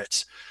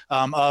spirits,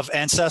 of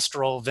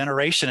ancestral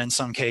veneration in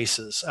some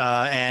cases.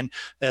 And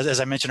as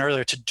I mentioned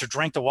earlier, to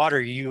drink the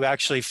water, you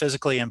actually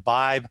physically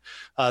imbibe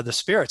the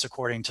spirits,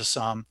 according to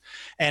some.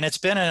 And it's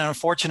been an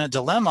unfortunate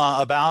dilemma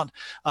about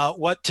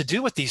what to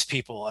do with these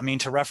people. I mean,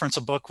 to reference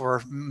a book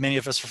where many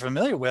of us are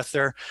familiar with,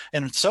 they're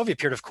in the Soviet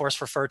period, of course,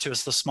 referred to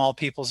as the small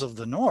peoples of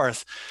the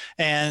North.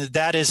 And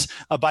that is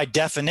by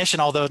definition,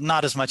 although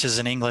not as much as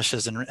in English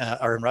as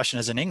or in Russian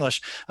as in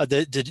English,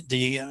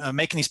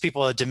 making these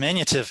people a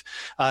diminutive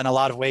in a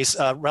lot of ways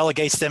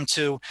relegates them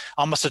to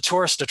almost a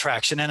tourist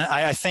attraction. And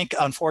I think,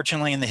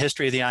 unfortunately, in the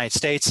history of the United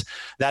States,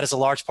 that is a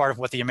large part of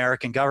what the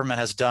American government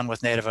has done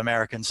with Native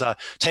Americans,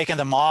 taken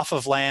them off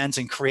of lands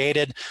and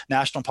created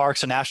national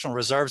parks and national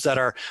reserves that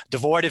are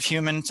devoid of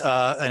human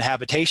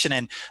habitation.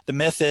 And the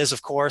myth is,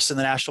 of course, in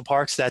the national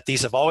parks that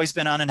these have always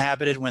been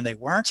uninhabited when they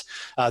weren't,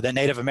 that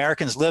Native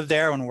Americans lived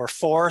there and were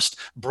forced,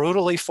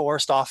 brutally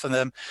forced off of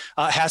them,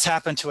 has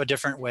happened in a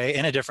different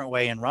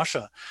way in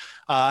Russia.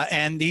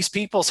 And these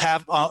peoples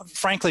have,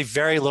 frankly,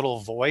 very little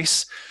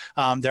voice.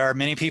 There are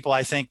many people,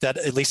 I think, that,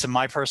 at least in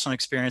my personal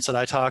experience that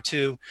I talk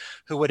to,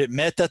 who would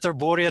admit that they're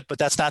Buryat, but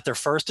that's not their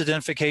first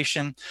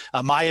identification.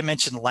 Maya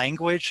mentioned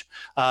language.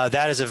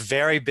 That is a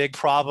very big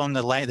problem,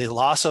 the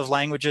loss of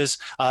languages.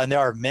 And there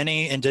are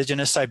many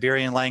indigenous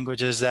Siberian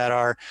languages that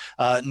are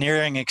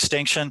nearing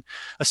extinction.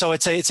 So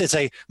it's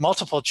a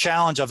multiple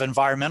challenge of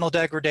environmental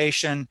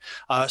degradation,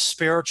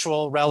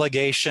 spiritual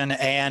relegation,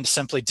 and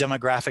simply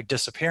demographic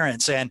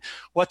disappearance. And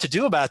what to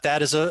do about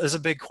that is a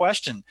big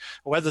question.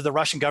 Whether the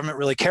Russian government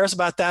really cares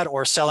about that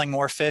or selling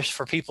more fish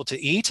for people to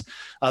eat.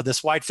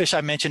 This whitefish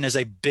I mentioned is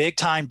a big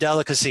time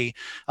delicacy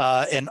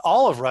in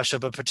all of Russia,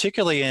 but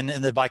particularly in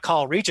the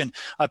Baikal region.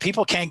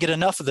 People can't get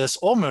enough of this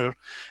omul,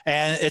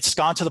 and it's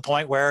gone to the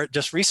point where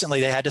just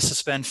recently they had to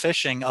suspend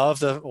fishing of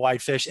the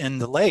whitefish in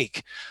the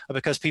lake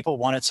because people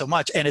want it so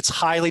much. And it's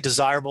highly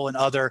desirable in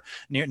other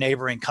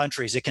neighboring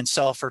countries. It can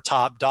sell for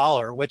top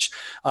dollar, which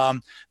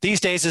these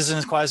days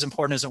isn't quite as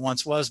important as it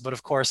once was. But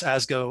of course,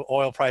 as go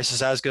oil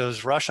prices, as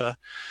goes Russia.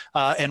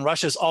 And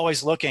Russia's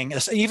always looking,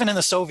 even in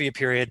the Soviet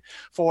period,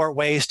 for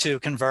ways to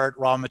convert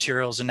raw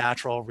materials and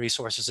natural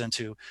resources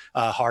into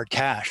hard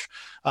cash.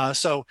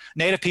 So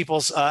Native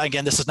peoples,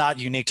 again, this is not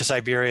unique to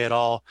Siberia at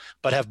all,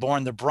 but have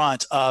borne the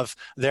brunt of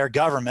their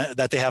government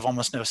that they have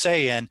almost no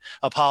say in,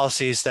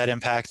 policies that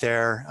impact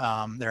their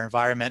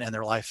environment and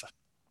their life.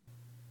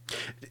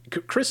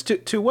 Chris,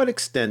 to what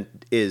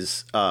extent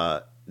is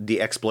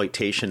the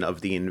exploitation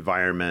of the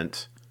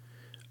environment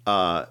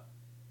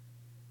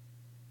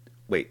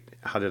wait,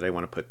 how did I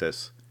want to put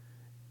this?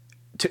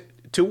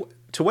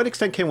 To what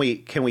extent can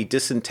we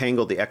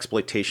disentangle the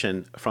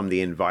exploitation from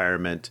the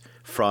environment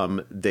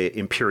from the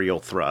imperial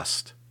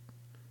thrust?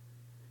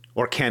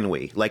 Or can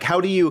we? Like,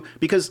 how do you,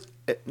 because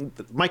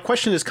my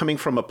question is coming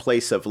from a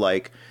place of,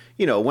 like,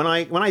 you know, when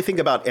I think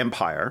about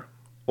empire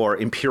or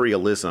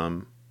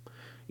imperialism,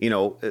 you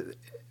know,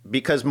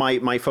 because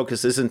my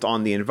focus isn't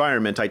on the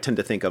environment, I tend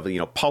to think of, you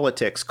know,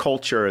 politics,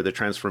 culture, the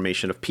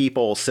transformation of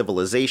people,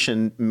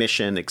 civilization,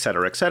 mission, et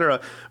cetera,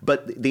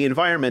 but the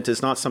environment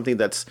is not something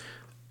that's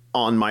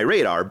on my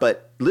radar.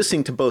 But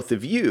listening to both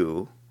of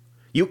you,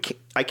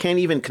 I can't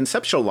even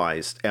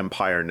conceptualize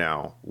empire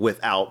now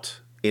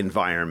without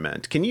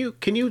environment. Can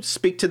you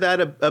speak to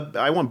that?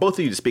 I want both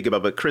of you to speak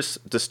about, but Chris,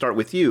 to start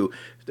with you,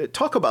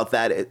 talk about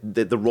that,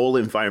 the role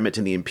of environment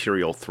in the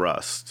imperial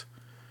thrust.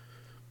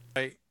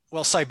 Right.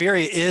 Well,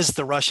 Siberia is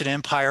the Russian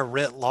Empire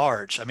writ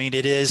large. I mean,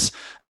 it is,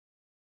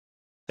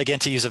 again,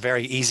 to use a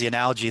very easy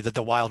analogy, that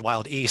the wild,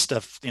 wild east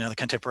of, you know, the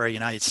contemporary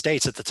United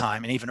States at the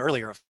time, and even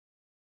earlier, of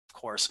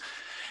course.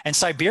 And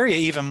Siberia,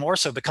 even more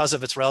so because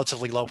of its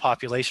relatively low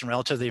population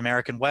relative to the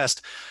American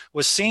West,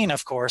 was seen,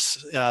 of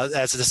course,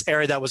 as this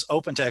area that was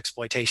open to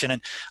exploitation. And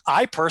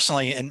I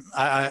personally, and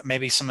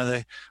maybe some of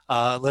the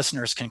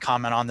listeners can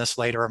comment on this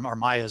later, or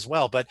Maya as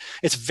well, but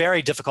it's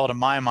very difficult in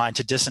my mind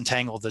to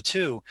disentangle the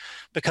two,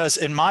 because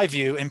in my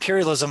view,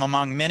 imperialism,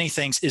 among many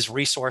things, is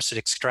resource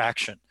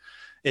extraction,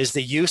 is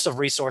the use of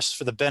resources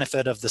for the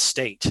benefit of the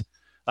state.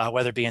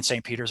 whether it be in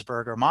St.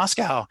 Petersburg or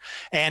Moscow.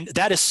 And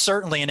that is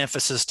certainly an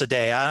emphasis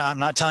today. I'm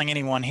not telling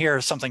anyone here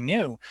something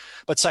new,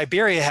 but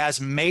Siberia has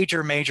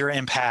major, major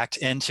impact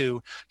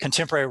into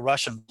contemporary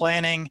Russian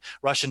planning,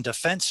 Russian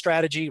defense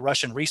strategy,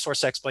 Russian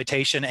resource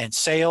exploitation and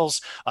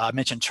sales. I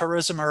mentioned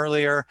tourism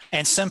earlier,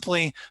 and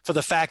simply for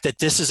the fact that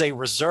this is a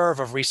reserve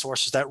of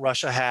resources that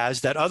Russia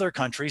has that other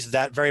countries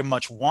that very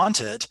much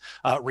wanted,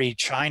 read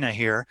China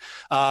here,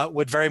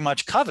 would very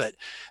much covet.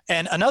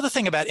 And another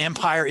thing about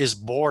empire is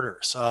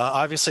borders.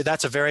 Obviously,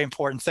 that's a very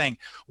important thing.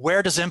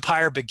 Where does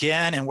empire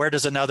begin and where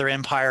does another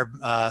empire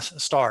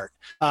start?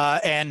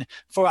 And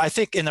I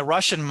think in the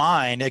Russian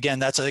mind, again,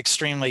 that's an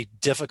extremely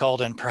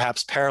difficult and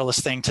perhaps perilous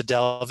thing to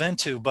delve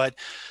into, but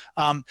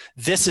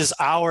this is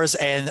ours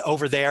and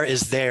over there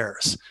is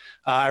theirs.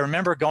 I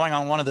remember going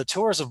on one of the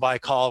tours of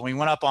Baikal. We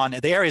went up on,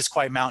 the area is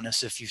quite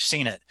mountainous if you've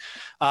seen it.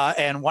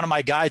 And one of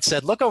my guides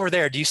said, look over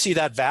there. Do you see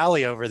that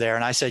valley over there?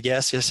 And I said,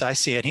 yes, I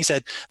see it. And he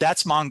said,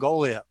 that's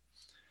Mongolia.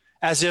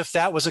 As if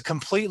that was a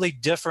completely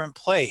different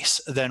place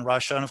than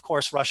Russia. And of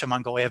course, Russia and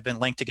Mongolia have been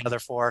linked together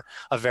for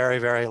a very,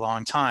 very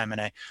long time in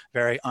a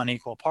very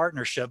unequal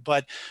partnership.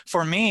 But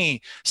for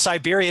me,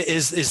 Siberia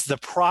is the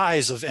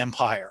prize of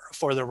empire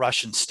for the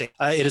Russian state.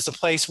 It is a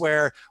place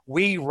where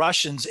we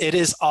Russians, it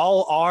is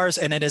all ours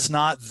and it is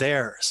not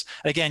theirs.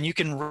 Again, you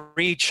can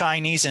read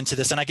Chinese into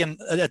this. And again,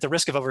 at the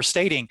risk of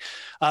overstating,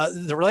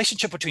 the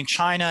relationship between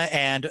China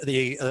and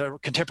the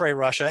contemporary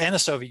Russia and the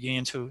Soviet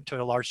Union to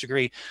a large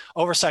degree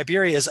over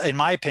Siberia is, in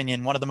my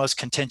opinion, one of the most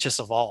contentious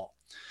of all.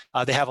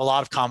 They have a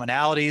lot of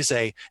commonalities.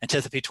 A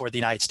antipathy toward the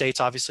United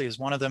States, obviously, is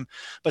one of them.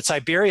 But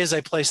Siberia is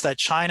a place that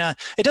China,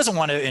 it doesn't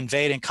want to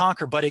invade and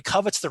conquer, but it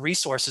covets the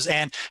resources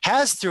and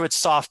has, through its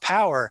soft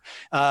power,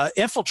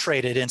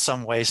 infiltrated in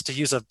some ways, to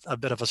use a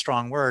bit of a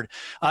strong word,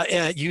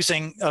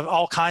 using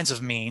all kinds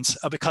of means,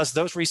 because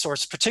those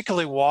resources,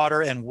 particularly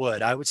water and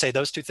wood, I would say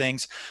those two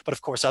things, but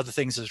of course other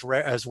things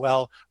as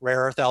well, rare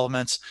earth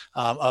elements,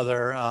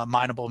 other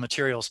mineable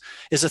materials,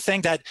 is a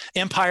thing that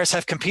empires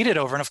have competed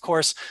over. And of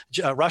course,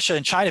 Russia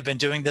and China have been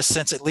doing this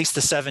since at least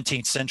the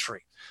 17th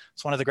century.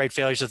 It's one of the great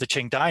failures of the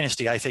Qing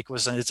dynasty, I think,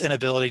 was its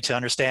inability to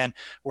understand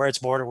where its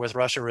border with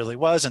Russia really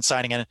was and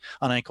signing an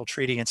unequal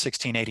treaty in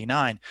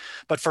 1689.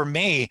 But for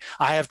me,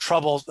 I have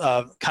trouble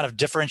kind of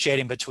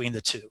differentiating between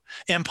the two.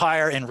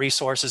 Empire and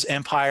resources,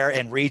 empire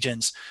and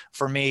regions,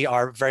 for me,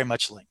 are very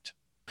much linked.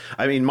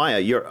 I mean, Maya,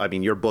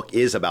 your book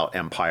is about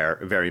empire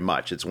very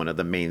much. It's one of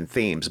the main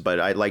themes, but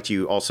I'd like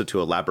you also to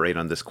elaborate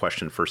on this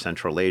question for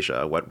Central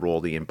Asia, what role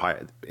the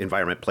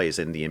environment plays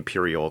in the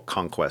imperial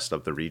conquest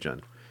of the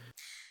region.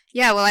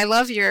 Yeah, well, I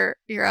love your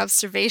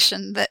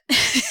observation that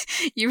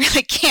you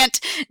really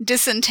can't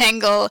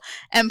disentangle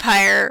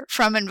empire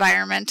from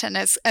environment. And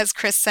as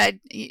Chris said,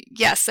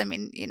 yes, I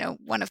mean,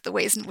 one of the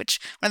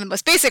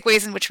most basic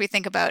ways in which we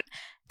think about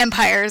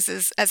empires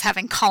is as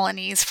having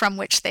colonies from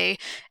which they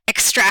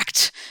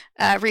extract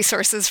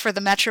resources for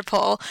the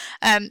metropole.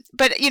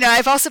 But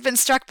I've also been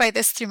struck by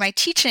this through my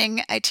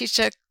teaching. I teach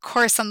a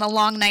course on the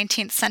long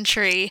 19th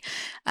century,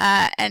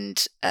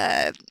 and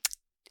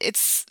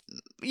it's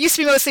used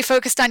to be mostly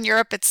focused on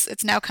Europe.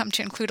 It's now come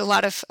to include a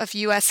lot of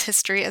U.S.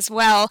 history as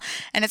well,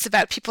 and it's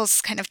about people's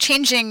kind of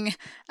changing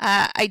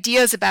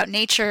ideas about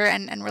nature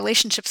and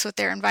relationships with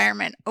their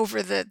environment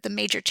over the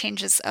major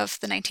changes of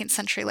the 19th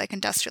century, like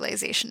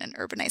industrialization and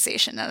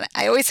urbanization. And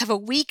I always have a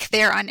week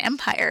there on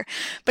empire,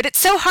 but it's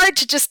so hard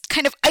to just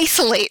kind of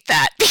isolate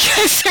that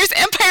because there's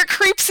empire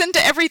creeps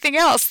into everything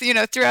else,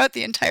 throughout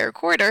the entire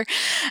quarter.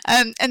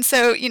 And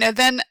so,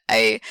 then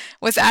I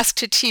was asked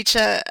to teach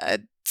a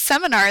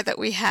seminar that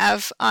we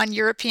have on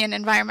European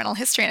environmental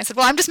history. And I said,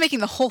 well, I'm just making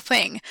the whole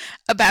thing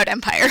about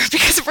empire,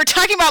 because if we're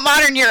talking about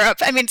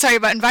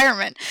about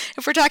environment,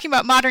 if we're talking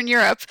about modern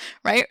Europe,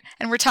 right,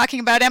 and we're talking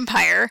about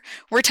empire,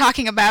 we're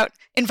talking about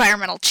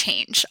environmental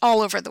change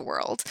all over the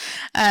world.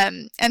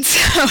 And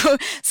so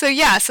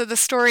the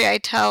story I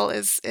tell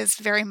is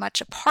very much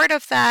a part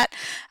of that.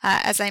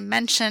 As I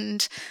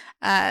mentioned,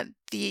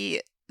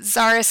 the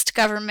Tsarist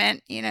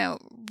government,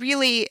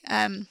 really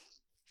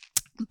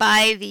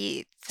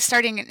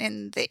starting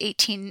in the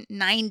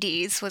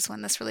 1890s was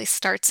when this really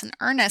starts in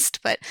earnest,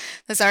 but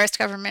the Tsarist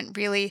government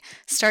really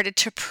started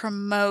to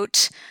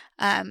promote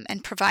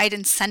and provide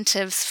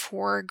incentives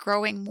for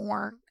growing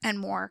more and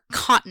more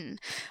cotton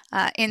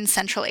in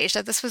Central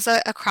Asia. This was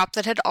a crop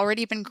that had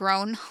already been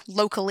grown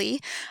locally,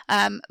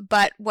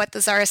 but what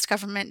the Tsarist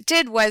government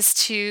did was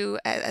to,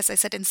 as I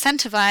said,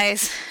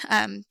 incentivize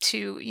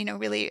to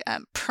really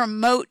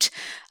promote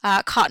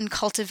cotton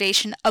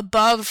cultivation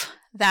above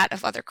that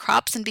of other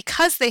crops. And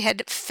because they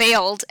had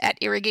failed at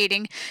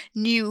irrigating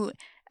new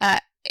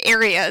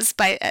areas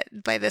by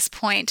this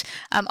point,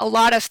 a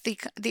lot of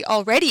the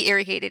already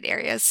irrigated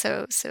areas,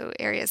 so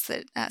areas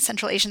that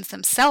Central Asians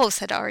themselves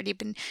had already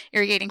been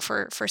irrigating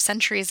for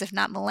centuries, if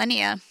not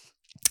millennia,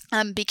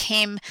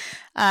 became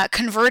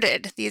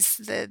converted.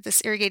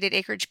 This irrigated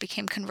acreage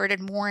became converted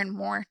more and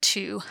more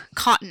to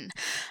cotton,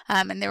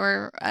 and there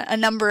were a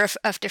number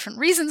of different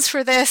reasons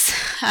for this.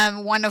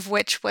 One of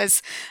which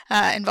was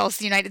involves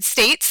the United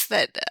States,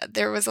 that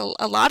there was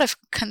a lot of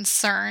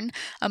concern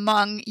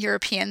among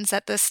Europeans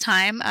at this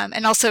time,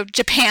 and also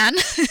Japan.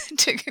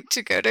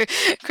 to go to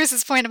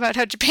Chris's point about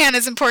how Japan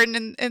is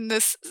important in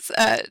this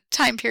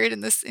time period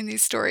in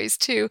these stories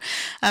too.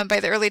 By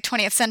the early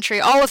 20th century,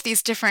 all of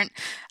these different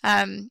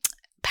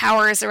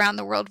powers around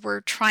the world were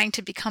trying to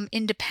become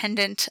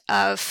independent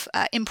of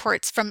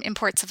imports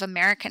of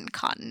American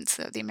cotton.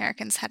 So the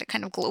Americans had a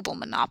kind of global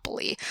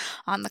monopoly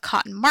on the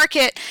cotton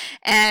market.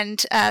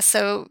 And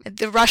so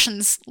the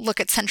Russians look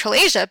at Central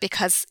Asia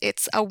because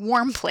it's a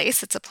warm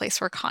place. It's a place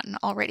where cotton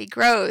already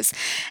grows.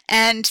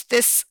 And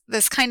this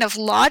kind of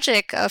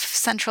logic of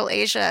Central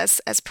Asia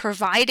as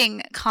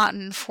providing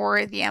cotton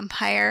for the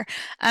empire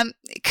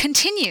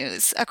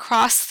continues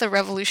across the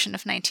revolution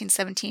of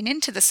 1917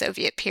 into the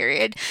Soviet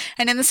period.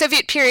 And in the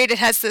Soviet period, it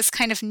has this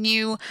kind of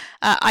new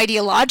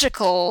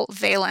ideological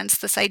valence,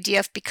 this idea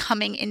of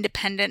becoming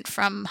independent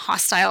from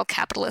hostile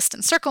capitalist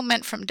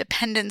encirclement, from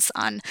dependence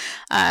on,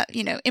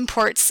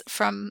 imports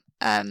from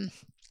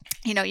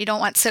you don't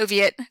want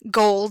Soviet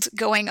gold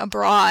going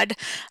abroad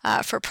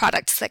for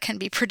products that can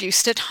be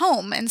produced at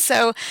home. And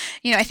so,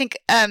 I think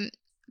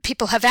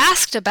people have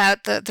asked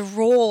about the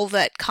role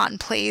that cotton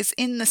plays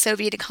in the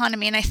Soviet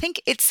economy. And I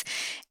think it's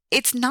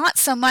not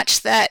so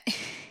much that,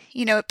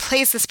 it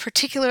plays this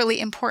particularly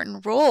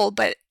important role,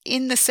 but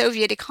in the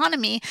Soviet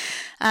economy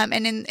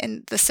and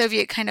in the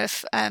Soviet kind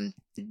of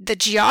the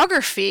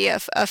geography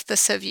of the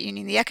Soviet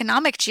Union, the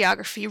economic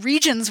geography,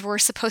 regions were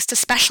supposed to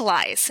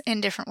specialize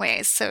in different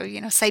ways. So,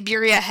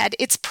 Siberia had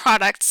its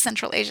products,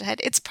 Central Asia had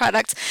its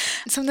products.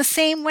 So in the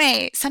same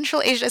way,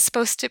 Central Asia is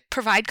supposed to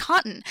provide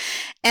cotton.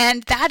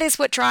 And that is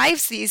what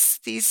drives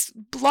these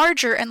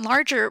larger and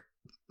larger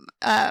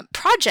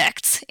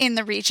projects in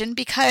the region,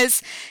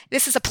 because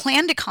this is a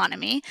planned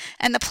economy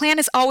and the plan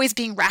is always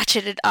being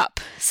ratcheted up.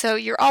 So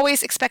you're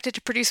always expected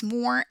to produce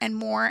more and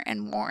more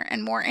and more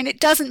and more. And it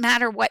doesn't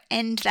matter what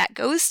end that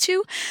goes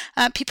to.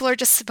 People are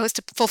just supposed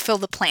to fulfill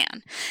the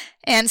plan.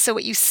 And so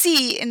what you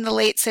see in the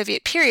late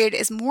Soviet period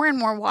is more and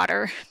more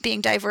water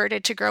being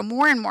diverted to grow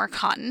more and more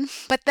cotton.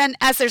 But then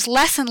as there's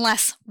less and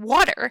less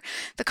water,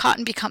 the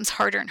cotton becomes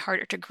harder and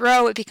harder to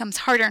grow. It becomes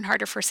harder and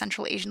harder for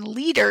Central Asian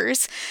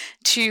leaders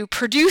to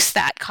produce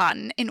that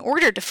cotton in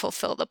order to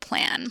fulfill the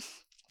plan.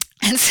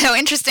 And so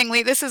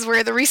interestingly, this is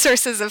where the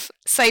resources of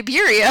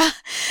Siberia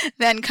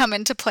then come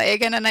into play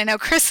again. And I know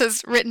Chris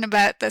has written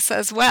about this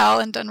as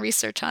well and done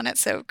research on it.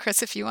 So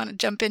Chris, if you want to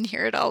jump in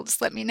here at all,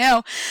 just let me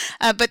know.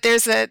 But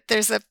there's a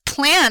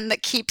plan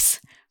that keeps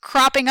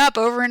cropping up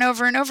over and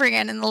over and over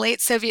again in the late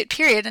Soviet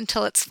period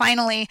until it's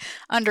finally,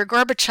 under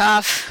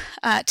Gorbachev,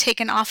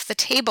 taken off the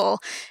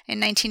table in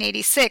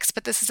 1986.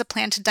 But this is a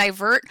plan to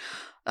divert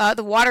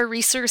the water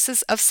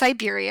resources of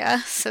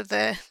Siberia, so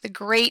the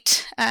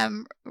great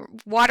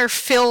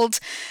water-filled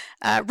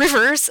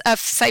rivers of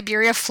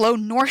Siberia flow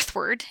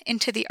northward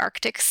into the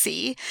Arctic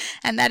Sea,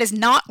 and that is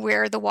not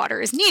where the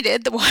water is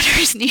needed. The water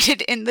is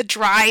needed in the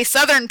dry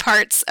southern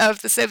parts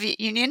of the Soviet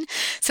Union.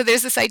 So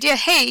there's this idea,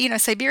 hey,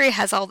 Siberia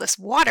has all this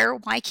water.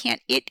 Why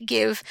can't it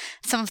give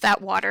some of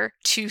that water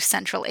to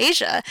Central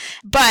Asia?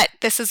 But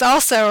this is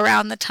also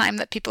around the time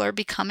that people are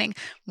becoming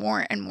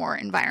more and more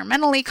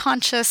environmentally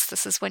conscious.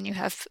 This is when you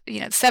have, the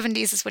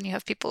 70s is when you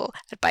have people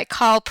at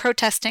Baikal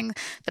protesting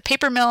the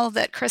paper mill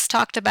that Chris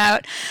talked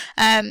about.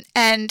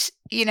 And,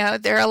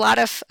 there are a lot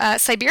of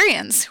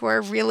Siberians who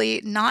are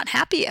really not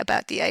happy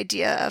about the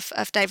idea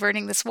of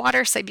diverting this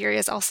water. Siberia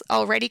is also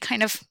already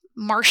kind of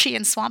marshy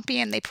and swampy,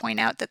 and they point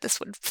out that this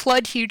would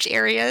flood huge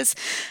areas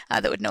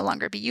that would no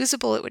longer be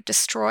usable. It would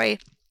destroy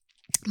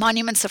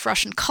monuments of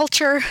Russian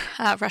culture,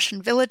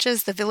 Russian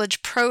villages, the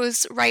village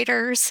prose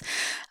writers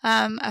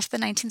of the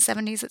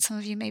 1970s that some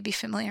of you may be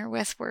familiar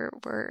with were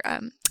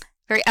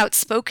very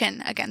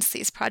outspoken against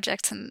these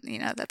projects. And,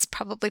 that's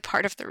probably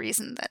part of the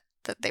reason that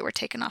they were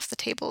taken off the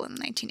table in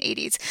the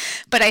 1980s.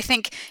 But I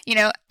think,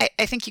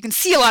 I think you can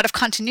see a lot of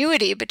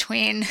continuity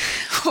between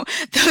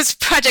those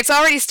projects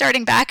already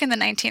starting back in the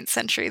 19th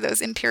century,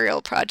 those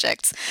imperial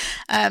projects,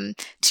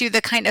 to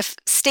the kind of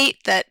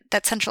state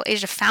that Central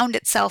Asia found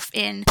itself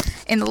in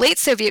the late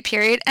Soviet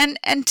period. And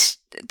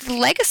the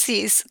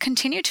legacies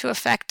continue to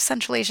affect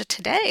Central Asia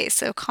today.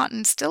 So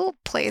cotton still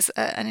plays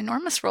an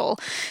enormous role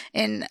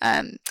in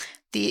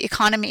the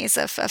economies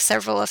of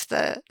several of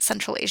the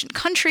Central Asian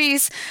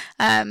countries,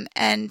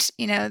 and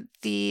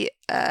the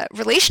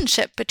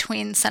relationship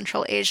between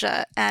Central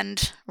Asia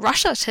and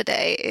Russia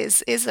today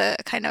is a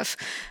kind of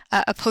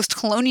a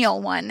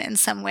post-colonial one in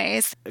some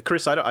ways.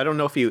 Chris, I don't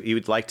know if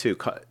you'd like to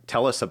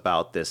tell us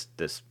about this.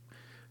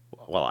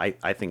 Well,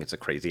 I think it's a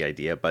crazy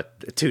idea,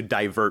 but to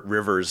divert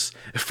rivers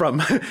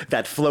from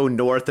that flow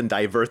north and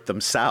divert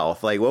them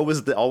south, like what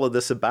was all of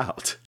this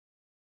about?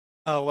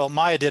 Oh, well,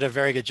 Maya did a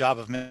very good job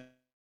of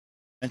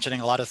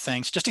mentioning a lot of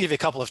things. Just to give you a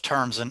couple of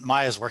terms, and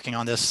Maya's working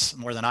on this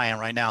more than I am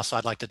right now, so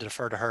I'd like to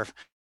defer to her.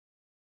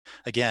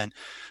 Again,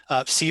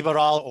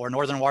 Siberal or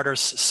Northern Waters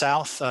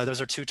South,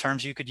 those are two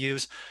terms you could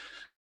use.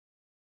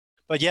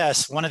 But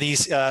yes, one of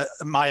these,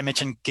 Maya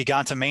mentioned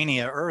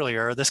gigantomania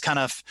earlier. This kind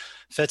of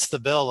fits the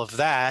bill of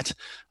that,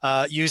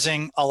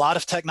 using a lot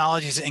of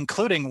technologies,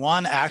 including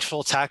one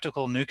actual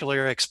tactical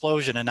nuclear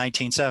explosion in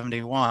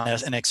 1971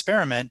 as an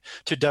experiment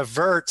to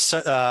divert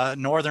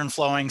northern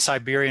flowing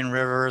Siberian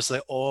rivers,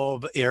 the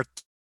Ob,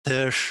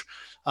 Irtysh,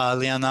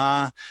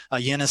 Lena,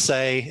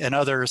 Yenisei, and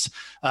others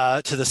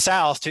to the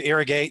south to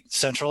irrigate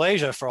Central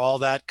Asia for all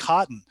that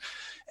cotton.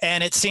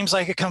 And it seems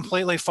like a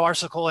completely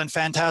farcical and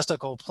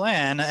fantastical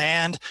plan.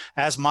 And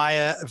as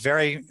Maya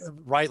very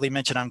rightly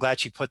mentioned, I'm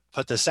glad she put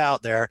this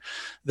out there,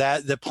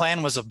 that the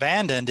plan was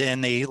abandoned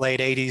in the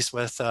late 80s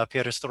with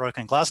Perestroika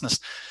and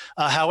Glasnost.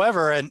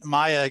 However, and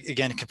Maya,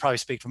 again, could probably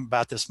speak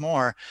about this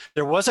more,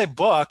 there was a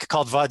book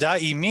called Voda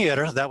y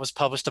Mir that was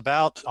published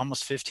about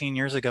almost 15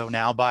 years ago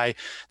now by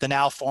the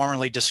now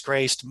formerly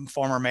disgraced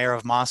former mayor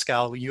of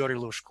Moscow, Yuri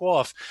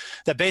Lushkov,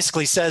 that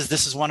basically says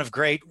this is one of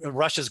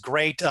Russia's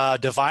great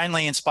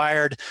divinely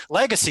inspired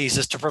legacies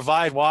is to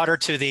provide water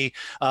to the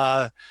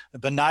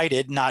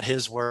benighted, not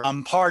his word,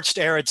 parched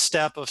arid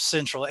steppe of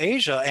Central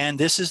Asia. And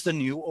this is the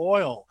new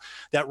oil,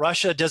 that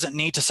Russia doesn't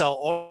need to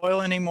sell oil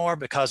anymore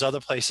because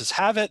other places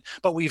have it,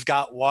 but we've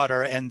got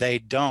water and they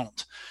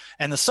don't.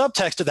 And the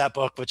subtext of that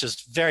book, which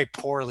is very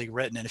poorly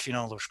written, and if you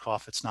know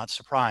Lushkov, it's not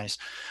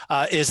surprised,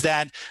 is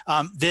that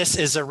this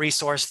is a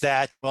resource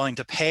that willing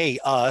to pay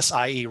us,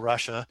 i.e.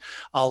 Russia,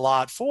 a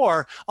lot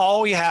for. All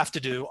we have to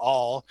do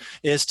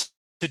is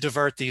to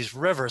divert these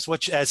rivers,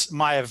 which, as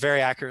Maya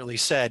very accurately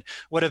said,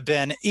 would have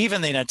been,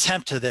 even an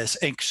attempt to this,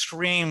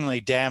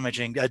 extremely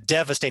damaging,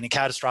 devastating,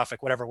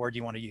 catastrophic, whatever word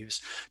you want to use,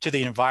 to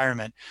the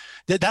environment.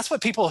 That's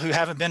what people who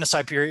haven't been to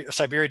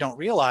Siberia don't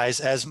realize,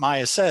 as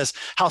Maya says,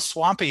 how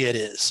swampy it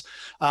is.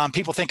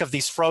 People think of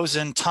these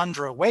frozen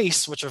tundra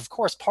wastes, which are of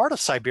course part of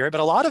Siberia,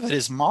 but a lot of it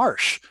is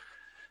marsh.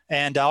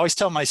 And I always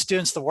tell my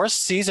students, the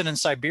worst season in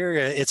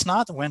Siberia, it's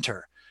not the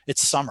winter,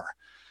 it's summer,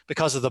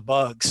 because of the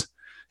bugs.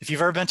 If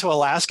you've ever been to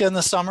Alaska in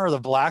the summer, the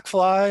black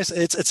flies,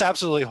 it's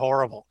absolutely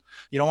horrible.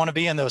 You don't want to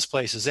be in those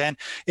places. And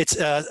it's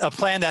a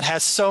plan that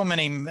has so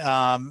many,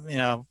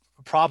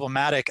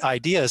 problematic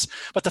ideas,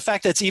 but the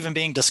fact that it's even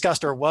being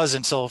discussed, or was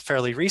until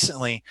fairly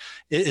recently,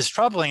 is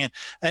troubling. And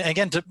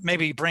again, to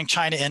maybe bring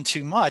China in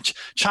too much,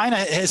 China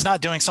is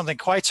not doing something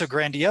quite so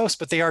grandiose,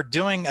 but they are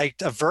doing a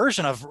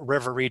version of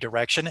river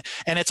redirection,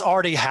 and it's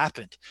already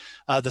happened.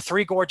 The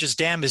Three Gorges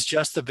Dam is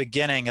just the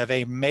beginning of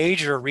a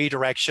major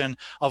redirection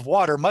of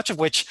water, much of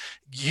which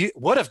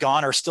would have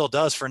gone, or still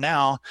does for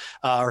now,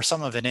 or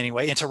some of it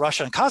anyway, into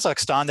Russia and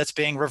Kazakhstan, that's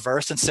being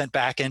reversed and sent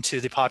back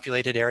into the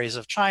populated areas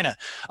of China,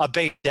 a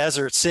big desert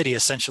city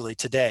essentially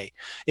today.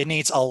 It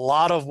needs a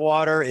lot of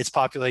water. Its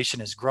population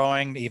is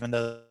growing, even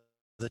though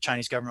the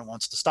Chinese government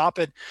wants to stop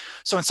it.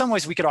 So in some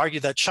ways, we could argue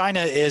that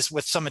China is,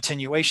 with some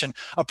attenuation,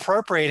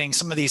 appropriating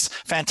some of these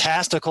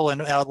fantastical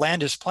and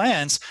outlandish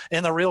plans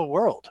in the real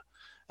world.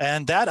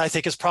 And that, I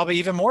think, is probably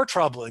even more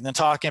troubling than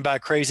talking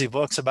about crazy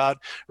books about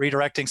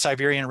redirecting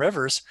Siberian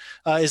rivers,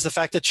 is the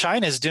fact that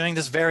China is doing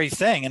this very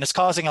thing. And it's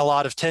causing a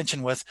lot of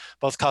tension with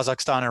both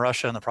Kazakhstan and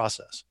Russia in the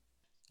process.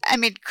 I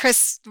mean,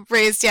 Chris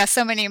raised,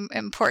 so many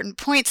important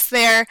points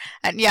there.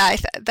 And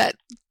that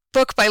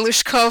book by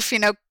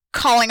Lushkov,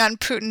 calling on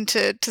Putin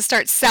to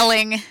start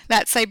selling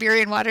that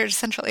Siberian water to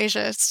Central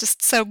Asia, it's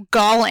just so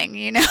galling,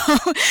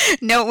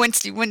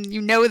 when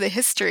you know the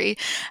history.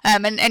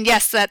 And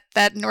yes,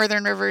 that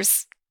northern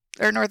rivers,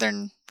 or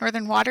northern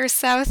waters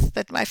south,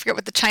 that I forget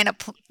what the China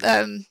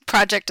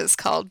project is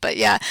called, but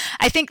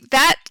I think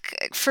that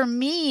for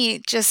me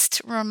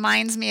just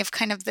reminds me of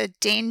kind of the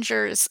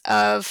dangers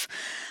of,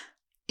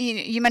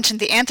 you mentioned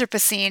the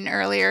Anthropocene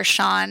earlier,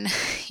 Sean,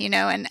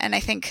 and I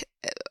think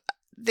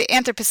the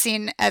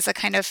Anthropocene as a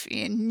kind of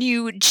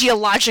new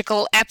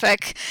geological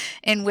epoch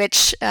in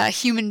which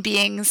human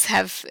beings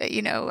have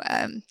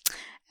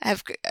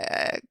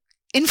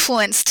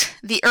influenced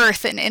the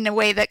earth in a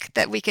way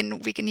that we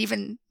can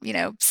even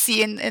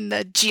see in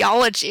the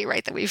geology,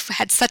 right? That we've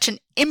had such an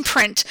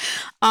imprint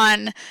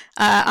on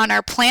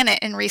our planet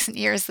in recent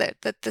years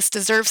that this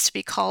deserves to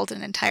be called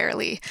an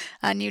entirely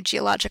new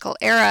geological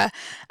era.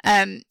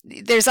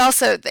 There's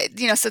also,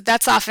 so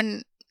that's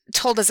often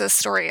told as a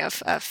story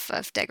of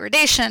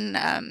degradation,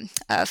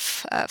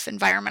 of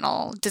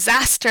environmental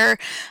disaster,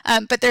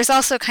 but there's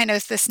also kind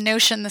of this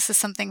notion. This is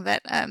something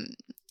that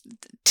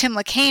Tim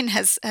LaCain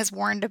has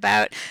warned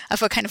about,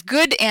 of a kind of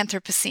good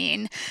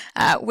Anthropocene,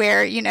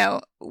 where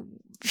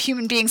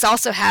human beings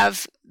also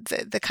have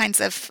the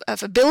kinds of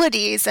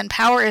abilities and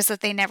powers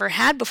that they never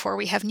had before.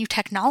 We have new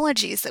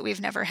technologies that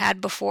we've never had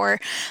before,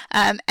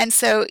 and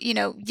so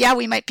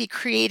we might be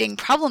creating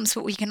problems,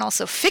 but we can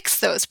also fix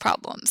those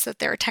problems. That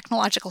there are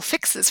technological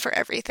fixes for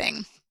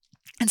everything.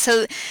 And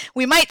so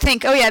we might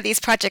think, oh yeah, these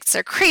projects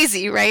are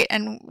crazy, right?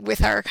 And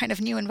with our kind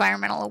of new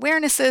environmental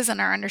awarenesses and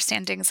our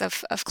understandings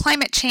of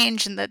climate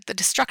change and the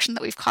destruction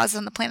that we've caused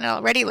on the planet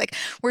already, like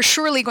we're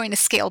surely going to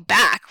scale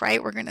back,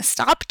 right? We're going to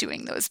stop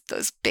doing those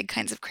big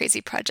kinds of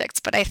crazy projects.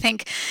 But I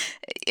think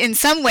in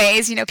some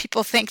ways,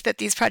 people think that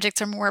these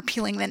projects are more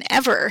appealing than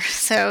ever.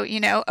 So,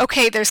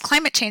 okay, there's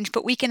climate change,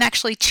 but we can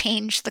actually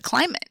change the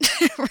climate,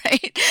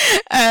 right?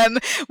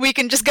 We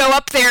can just go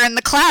up there in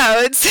the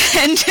clouds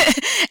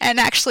and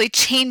actually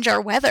change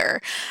our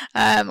weather,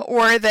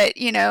 or that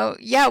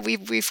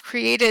we've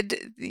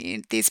created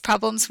these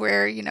problems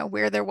where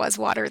where there was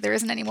water, there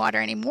isn't any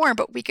water anymore,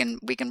 but we can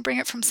bring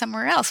it from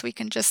somewhere else. We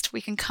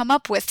can come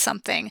up with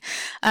something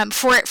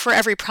for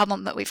every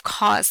problem that we've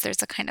caused.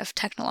 There's a kind of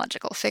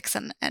technological fix,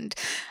 and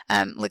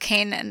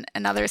LeCain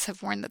and others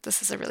have warned that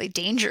this is a really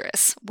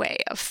dangerous way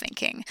of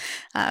thinking,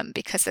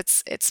 because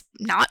it's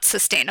not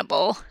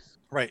sustainable.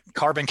 Right,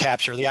 carbon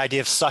capture, the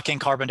idea of sucking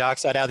carbon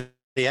dioxide out of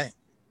the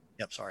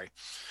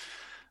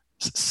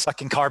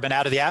sucking carbon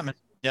out of the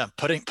atmosphere. Yeah,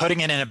 putting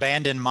it in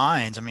abandoned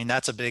mines. I mean,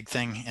 that's a big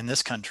thing in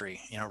this country,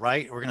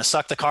 right? We're going to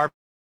suck the carbon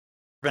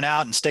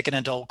out and stick it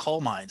into old coal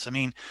mines. I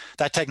mean,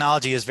 that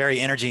technology is very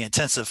energy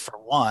intensive for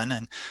one,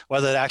 and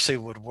whether it actually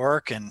would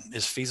work and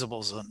is feasible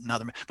is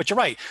another. But you're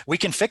right, we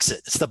can fix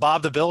it. It's the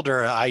Bob the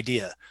Builder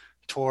idea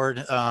toward,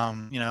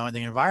 the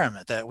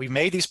environment, that we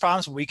made these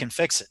problems, we can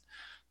fix it.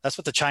 That's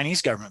what the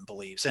Chinese government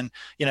believes. And,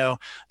 they're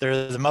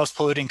the most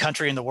polluting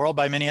country in the world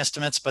by many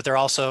estimates, but they're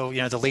also,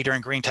 the leader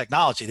in green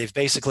technology. They've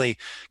basically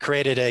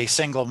created a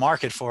single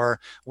market for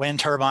wind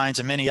turbines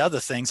and many other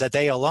things that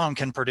they alone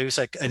can produce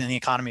in the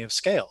economy of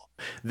scale.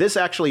 This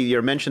actually,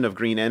 your mention of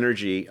green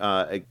energy,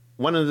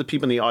 one of the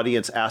people in the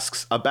audience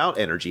asks about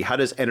energy. How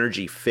does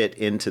energy fit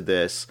into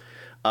this?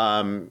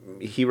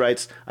 He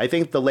writes, I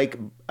think the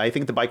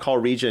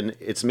Baikal region,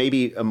 it's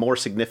maybe more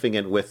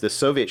significant with the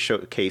Soviet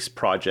showcase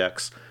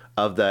projects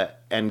of the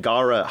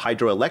Angara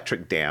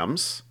hydroelectric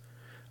dams,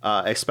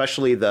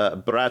 especially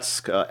the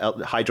Bratsk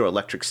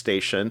hydroelectric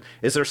station.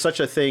 Is there such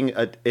a thing?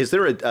 Is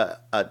there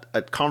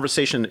a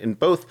conversation in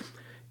both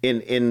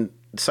in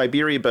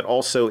Siberia, but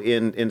also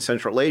in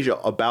Central Asia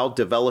about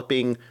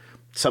developing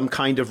some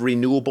kind of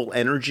renewable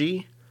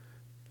energy,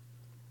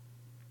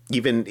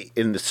 even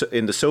in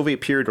the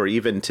Soviet period or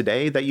even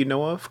today, that you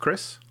know of,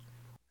 Chris?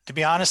 To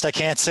be honest, I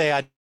can't say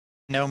I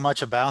know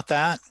much about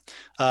that.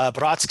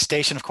 Bratsk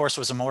Station, of course,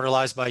 was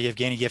immortalized by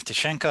Yevgeny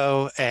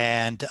Yevtushenko,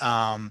 and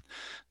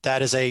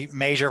that is a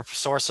major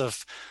source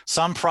of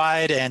some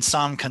pride and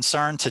some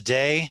concern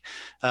today.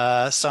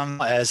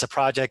 Some as a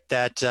project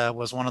that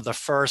was one of the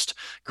first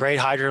great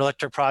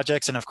hydroelectric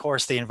projects, and of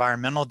course, the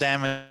environmental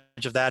damage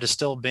of that is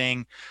still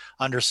being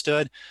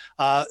understood.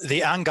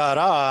 The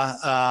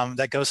Angara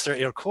that goes through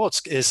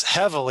Irkutsk is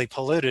heavily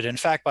polluted. In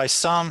fact, by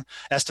some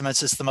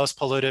estimates, it's the most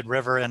polluted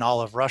river in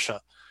all of Russia.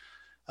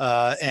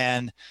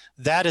 And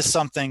that is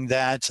something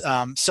that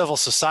civil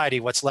society,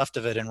 what's left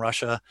of it in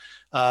Russia,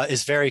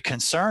 is very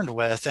concerned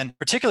with. And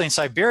particularly in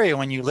Siberia,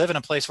 when you live in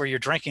a place where you're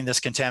drinking this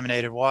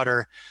contaminated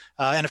water,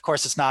 and of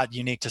course, it's not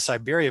unique to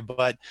Siberia,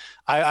 but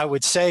I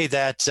would say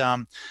that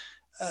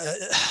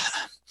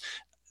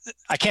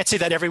I can't say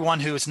that everyone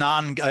who is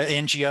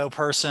non-NGO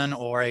person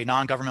or a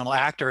non-governmental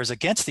actor is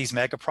against these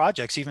mega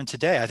projects, even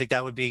today. I think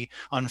that would be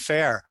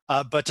unfair.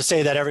 But to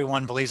say that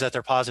everyone believes that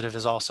they're positive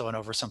is also an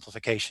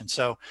oversimplification.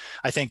 So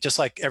I think just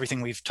like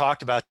everything we've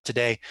talked about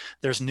today,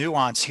 there's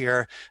nuance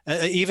here,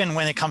 even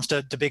when it comes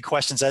to big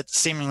questions that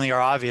seemingly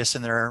are obvious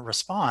in their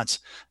response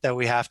that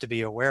we have to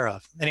be aware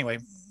of. Anyway,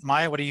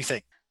 Maya, what do you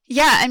think?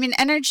 Yeah, I mean,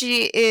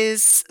 energy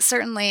is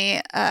certainly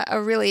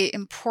a really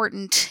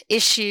important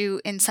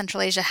issue in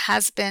Central Asia,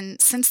 has been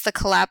since the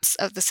collapse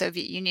of the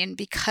Soviet Union,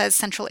 because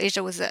Central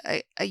Asia was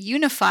a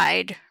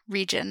unified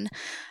region.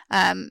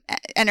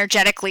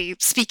 Energetically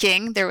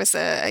speaking, there was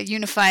a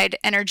unified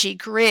energy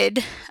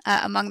grid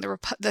among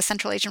the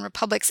Central Asian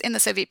republics in the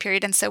Soviet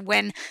period. And so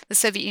when the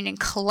Soviet Union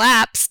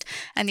collapsed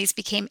and these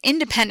became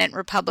independent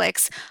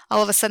republics,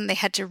 all of a sudden they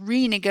had to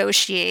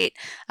renegotiate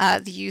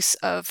the use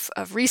of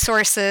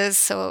resources.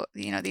 So,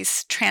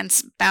 these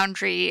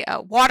transboundary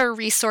water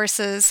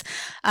resources,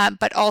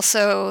 but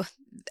also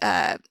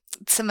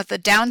some of the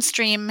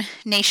downstream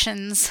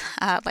nations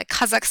like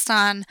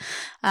Kazakhstan,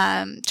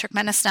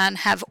 Turkmenistan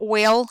have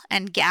oil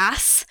and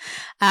gas,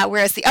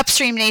 whereas the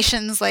upstream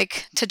nations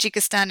like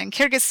Tajikistan and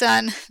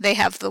Kyrgyzstan, they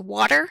have the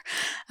water.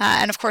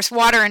 And of course,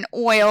 water and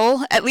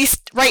oil, at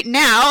least right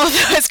now,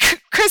 as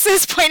Chris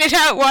has pointed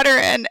out,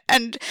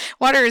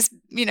 water is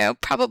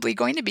probably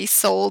going to be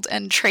sold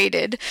and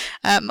traded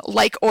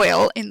like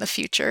oil in the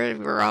future.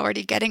 We're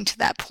already getting to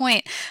that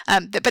point,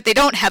 but they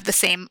don't have the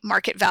same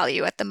market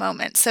value at the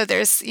moment. So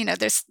there's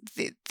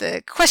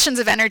the questions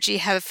of energy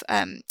have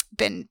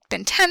been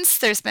tense.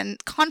 There's been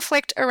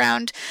conflict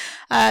around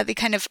the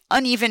kind of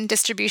uneven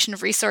distribution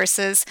of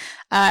resources.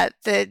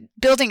 The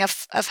building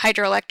of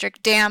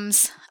hydroelectric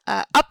dams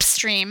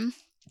upstream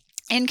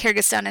in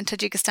Kyrgyzstan and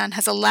Tajikistan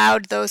has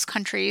allowed those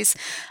countries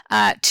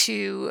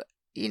to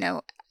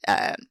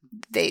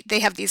they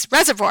have these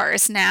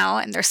reservoirs now,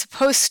 and they're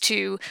supposed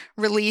to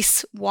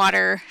release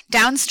water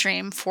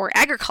downstream for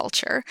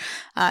agriculture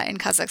in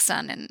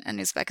Kazakhstan and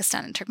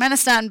Uzbekistan and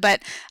Turkmenistan.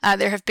 But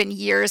there have been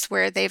years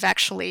where they've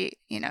actually,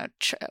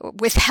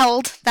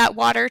 withheld that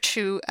water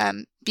to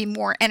be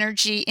more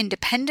energy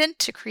independent,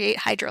 to create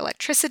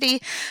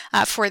hydroelectricity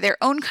for their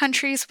own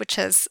countries, which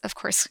has, of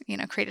course,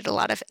 created a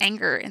lot of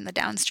anger in the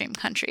downstream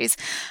countries.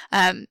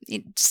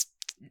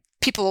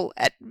 People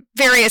at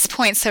various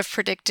points have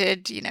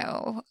predicted,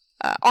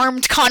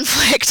 armed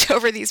conflict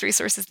over these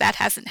resources. That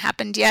hasn't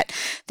happened yet.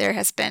 There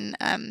has been,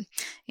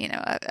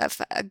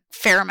 a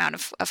fair amount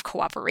of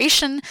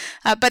cooperation,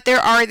 but there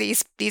are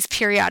these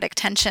periodic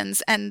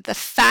tensions. And the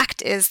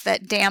fact is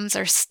that dams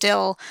are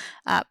still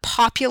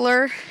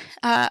popular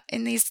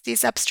in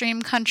these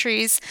upstream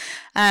countries.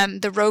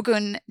 The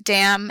Rogun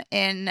Dam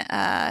in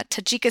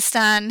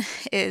Tajikistan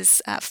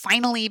is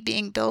finally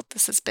being built.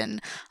 This has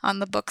been on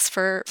the books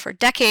for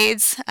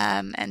decades,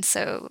 and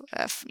so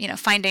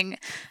finding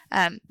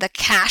the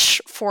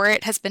cash for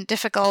it has been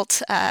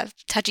difficult.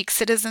 Tajik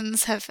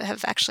citizens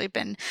have actually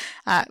been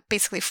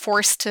basically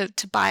forced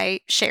to buy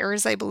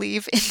shares, I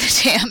believe, in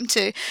the dam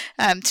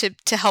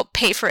to help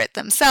pay for it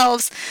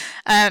themselves.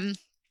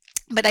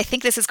 But I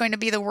think this is going to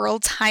be the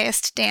world's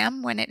highest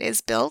dam when it is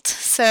built.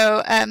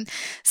 So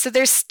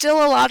there's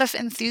still a lot of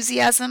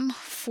enthusiasm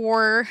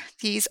for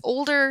these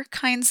older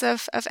kinds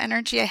of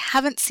energy. I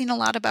haven't seen a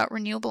lot about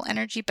renewable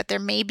energy, but there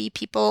may be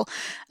people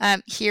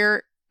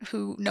here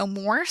who know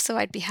more, so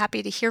I'd be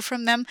happy to hear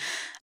from them.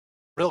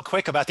 Real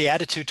quick about the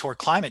attitude toward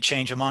climate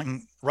change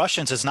among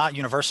Russians is not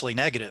universally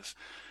negative.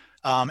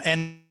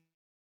 And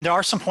there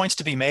are some points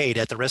to be made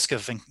at the risk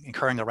of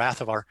incurring the wrath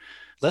of our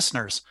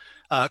listeners.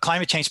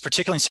 Climate change,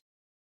 particularly in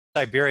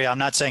Siberia, I'm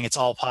not saying it's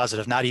all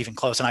positive, not even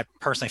close. And I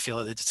personally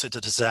feel that it's a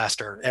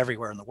disaster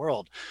everywhere in the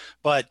world.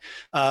 But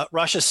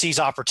Russia sees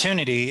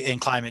opportunity in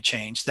climate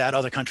change that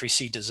other countries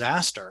see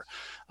disaster.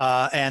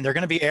 And there are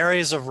going to be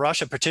areas of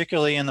Russia,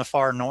 particularly in the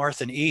far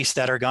north and east,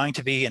 that are going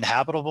to be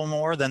inhabitable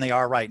more than they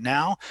are right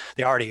now.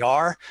 They already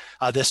are.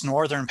 This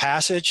northern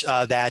passage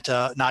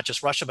that not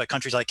just Russia, but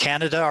countries like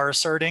Canada are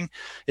asserting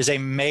is a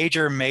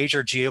major,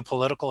 major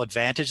geopolitical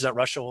advantage that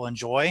Russia will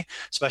enjoy,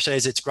 especially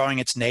as it's growing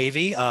its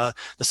navy. The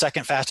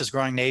second fastest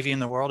growing navy in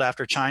the world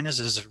after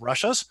China's is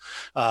Russia's,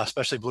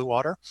 especially blue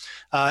water.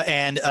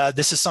 And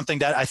this is something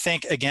that I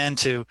think, again,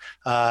 to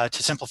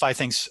simplify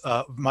things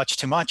much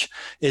too much,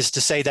 is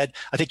to say that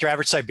I think your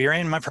average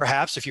Siberian,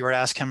 perhaps, if you were to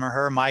ask him or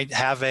her, might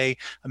have a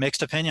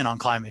mixed opinion on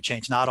climate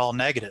change, not all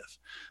negative.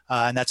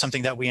 And that's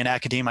something that we in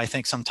academia, I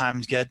think,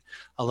 sometimes get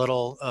a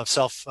little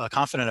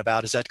self-confident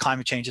about, is that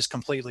climate change is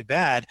completely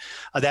bad.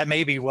 That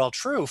may be well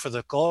true for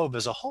the globe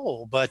as a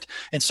whole, but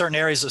in certain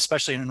areas,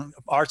 especially in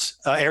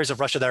areas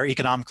of Russia that are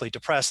economically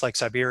depressed, like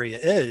Siberia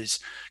is,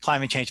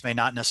 climate change may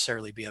not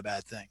necessarily be a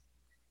bad thing.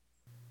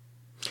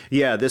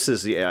 Yeah,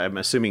 I'm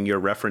assuming you're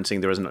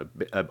referencing, there was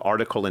an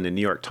article in the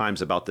New York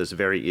Times about this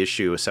very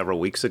issue several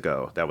weeks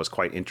ago that was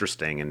quite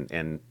interesting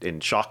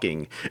and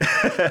shocking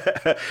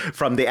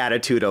from the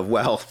attitude of,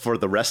 well, for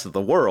the rest of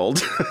the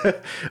world,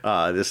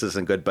 this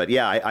isn't good. But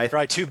yeah,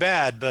 right, too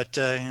bad, but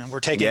we're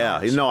taking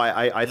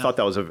I thought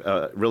that was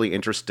a really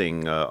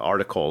interesting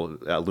article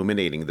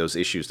illuminating those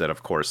issues that,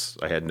 of course,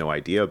 I had no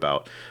idea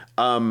about.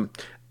 One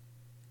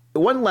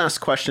last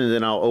question, and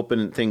then I'll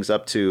open things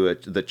up to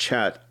the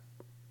chat.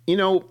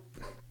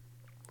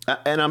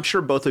 And I'm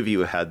sure both of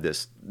you had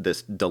this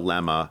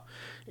dilemma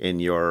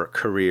in your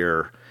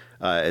career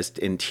as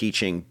in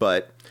teaching,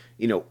 but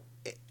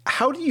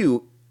how do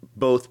you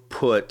both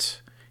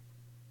put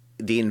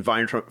the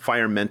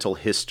environmental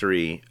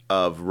history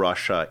of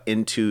Russia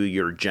into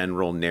your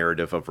general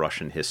narrative of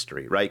Russian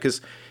history, right?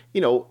 Because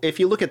if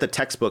you look at the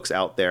textbooks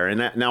out there,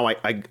 and now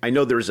I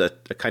know there's a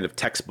kind of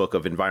textbook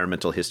of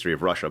environmental history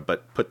of Russia,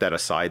 but put that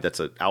aside, that's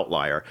an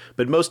outlier.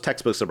 But most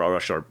textbooks about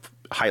Russia are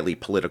highly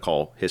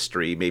political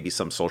history, maybe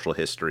some social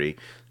history.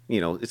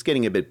 It's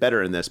getting a bit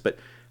better in this, but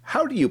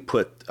how do you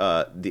put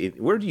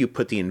where do you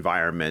put the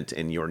environment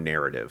in your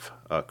narrative,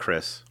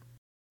 Chris?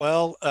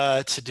 Well,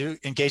 to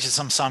engage in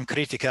some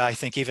samkritika, I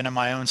think even in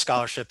my own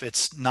scholarship,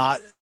 it's not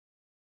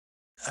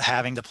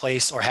having the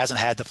place, or hasn't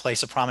had the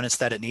place of prominence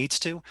that it needs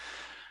to.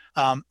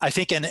 I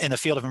think in the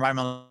field of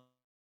environmental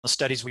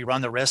studies, we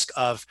run the risk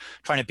of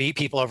trying to beat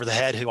people over the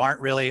head who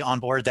aren't really on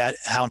board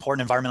how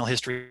important environmental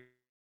history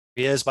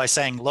is, by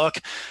saying, look,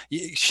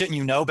 shouldn't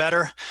you know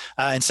better?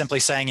 And simply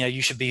saying,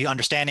 you should be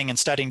understanding and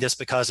studying this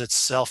because it's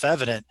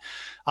self-evident.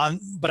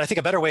 But I think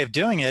a better way of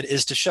doing it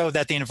is to show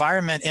that the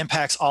environment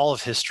impacts all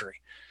of history.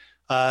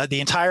 The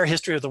entire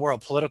history of the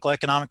world, political,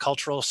 economic,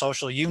 cultural,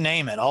 social, you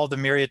name it, all the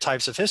myriad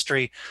types of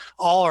history,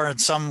 all are in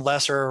some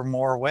lesser or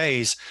more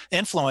ways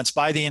influenced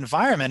by the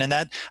environment. And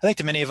that, I think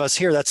to many of us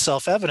here, that's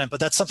self-evident, but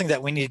that's something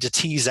that we need to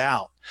tease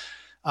out.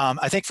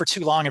 I think for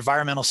too long,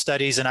 environmental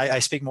studies, and I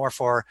speak more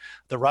for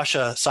the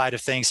Russia side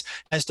of things,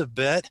 just a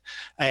bit.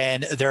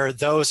 And there are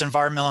those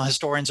environmental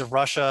historians of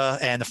Russia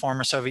and the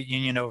former Soviet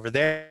Union over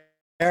there,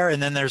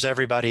 and then there's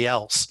everybody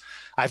else.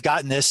 I've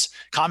gotten this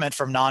comment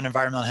from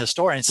non-environmental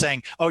historians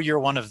saying, oh, you're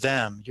one of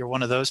them. You're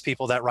one of those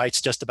people that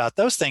writes just about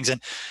those things.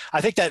 And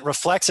I think that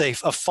reflects a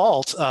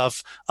fault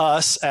of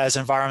us as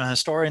environmental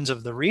historians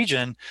of the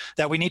region,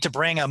 that we need to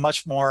bring a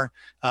much more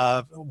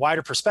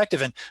wider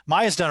perspective. And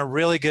Maya's done a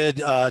really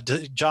good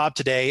job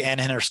today and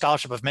in her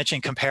scholarship of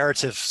mentioning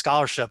comparative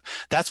scholarship.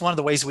 That's one of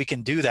the ways we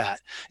can do that.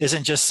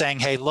 Isn't just saying,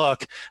 hey,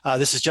 look,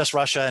 this is just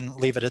Russia and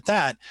leave it at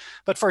that.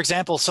 But for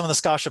example, some of the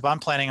scholarship I'm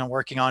planning on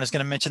working on is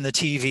going to mention the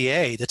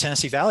TVA, the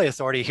Tennessee Valley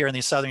Authority here in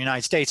the southern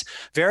United States.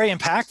 Very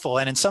impactful,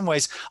 and in some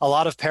ways, a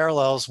lot of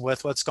parallels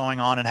with what's going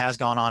on and has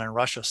gone on in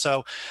Russia.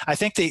 So I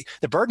think the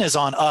burden is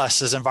on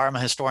us as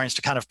environmental historians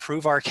to kind of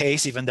prove our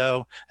case, even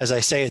though, as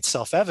I say, it's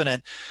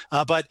self-evident.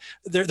 But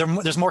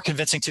there's more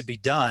convincing to be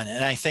done.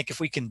 And I think if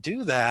we can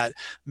do that,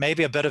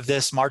 maybe a bit of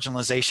this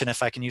marginalization,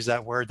 if I can use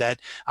that word, that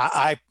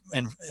I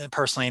and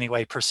personally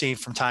anyway, perceive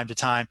from time to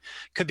time,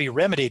 could be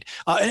remedied.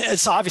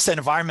 It's obvious that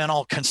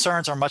environmental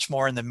concerns are much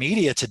more in the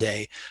media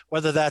today.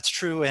 Whether that's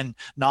true in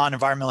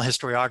non-environmental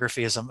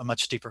historiography is a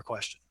much deeper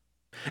question.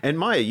 And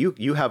Maya,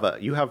 you have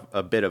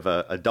a bit of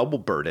a double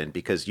burden,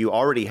 because you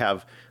already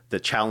have the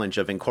challenge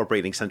of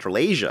incorporating Central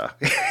Asia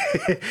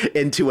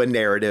into a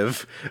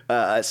narrative.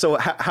 So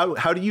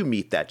how do you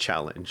meet that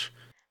challenge?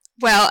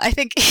 Well, I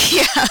think,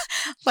 yeah,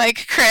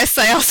 like Chris,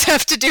 I also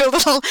have to do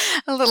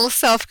a little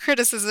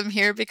self-criticism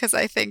here, because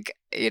I think,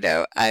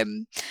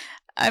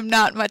 I'm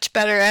not much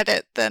better at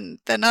it than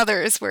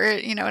others, where,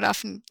 it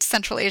often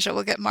Central Asia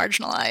will get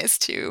marginalized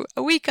to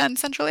a week on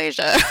Central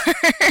Asia,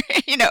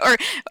 or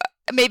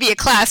maybe a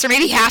class, or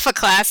maybe half a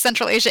class,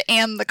 Central Asia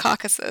and the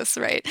Caucasus,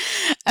 right?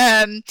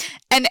 And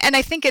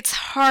I think it's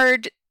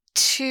hard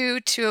to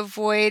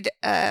avoid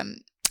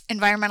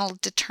environmental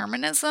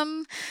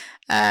determinism,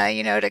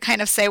 to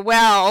kind of say,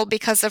 well,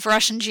 because of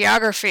Russian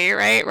geography,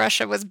 right,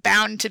 Russia was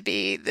bound to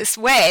be this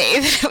way,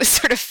 that it was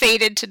sort of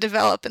fated to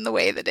develop in the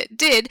way that it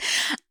did.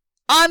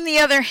 On the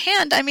other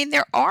hand, I mean,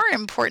 there are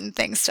important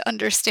things to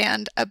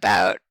understand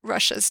about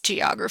Russia's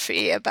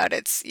geography, about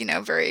its,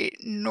 very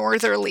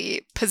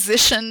northerly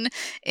position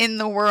in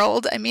the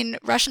world. I mean,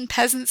 Russian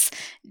peasants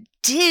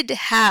did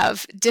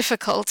have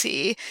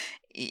difficulty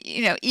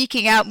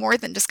eking out more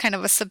than just kind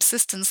of a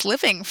subsistence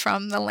living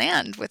from the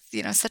land with,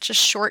 such a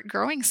short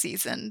growing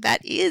season.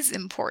 That is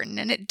important,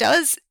 and it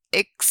does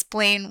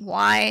explain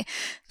why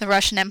the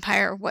Russian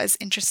Empire was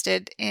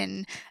interested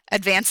in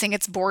advancing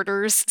its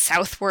borders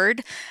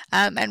southward,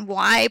 and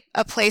why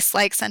a place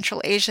like Central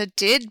Asia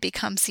did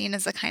become seen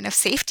as a kind of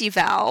safety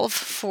valve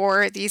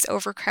for these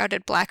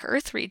overcrowded Black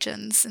Earth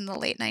regions in the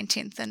late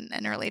 19th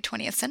and early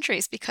 20th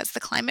centuries, because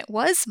the climate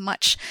was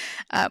much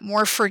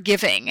more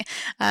forgiving,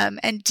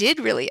 and did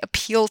really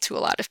appeal to a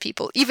lot of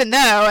people, even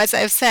though, as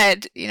I've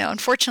said,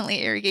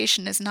 unfortunately,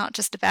 irrigation is not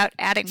just about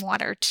adding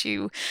water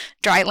to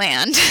dry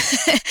land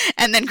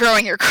and then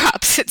growing your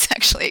crops. It's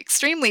actually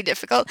extremely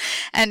difficult.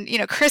 And,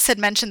 Chris had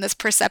mentioned this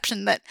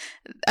perception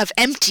of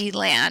empty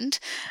land.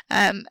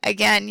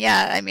 Again,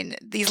 yeah, I mean,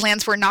 these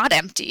lands were not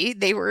empty.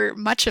 They were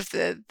much of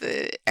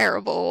the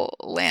arable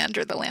land,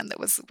 or the land that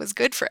was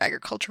good for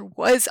agriculture,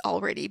 was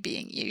already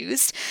being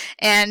used.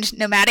 And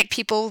nomadic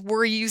people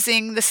were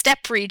using the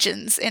steppe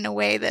regions in a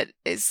way that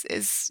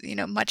is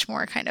much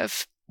more kind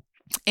of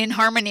in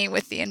harmony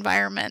with the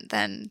environment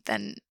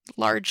than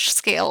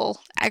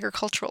large-scale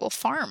agricultural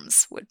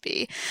farms would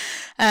be.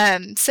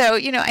 So,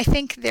 I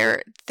think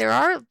there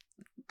are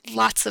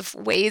lots of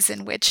ways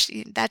in which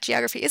that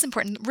geography is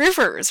important.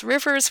 Rivers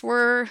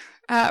were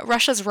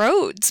Russia's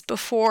roads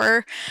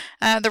before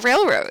the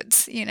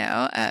railroads,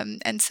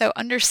 and so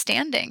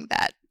understanding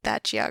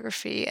that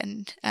geography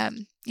and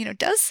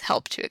does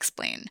help to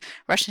explain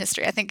Russian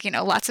history. I think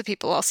lots of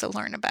people also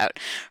learn about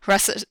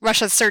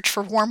Russia's search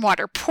for warm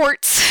water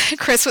ports.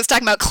 Chris was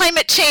talking about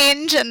climate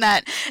change, and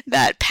that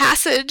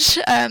passage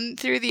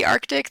through the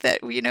Arctic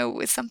that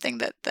was something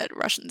that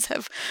Russians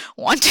have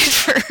wanted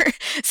for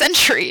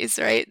centuries,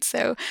 right?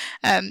 So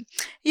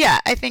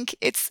I think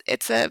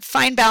it's a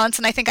fine balance,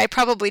 and I think I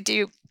probably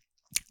do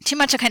too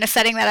much of kind of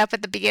setting that up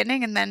at the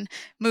beginning and then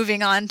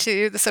moving on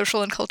to the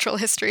social and cultural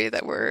history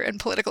and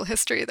political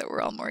history that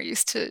we're all more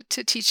used to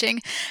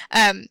teaching.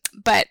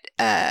 But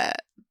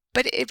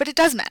it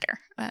does matter.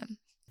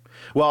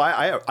 Well,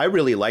 I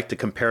really like the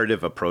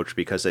comparative approach,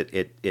 because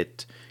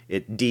it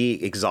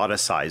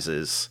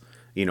de-exoticizes,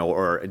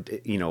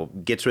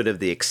 gets rid of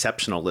the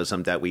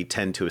exceptionalism that we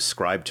tend to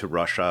ascribe to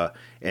Russia,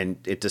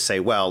 and to say,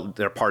 well,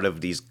 they're part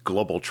of these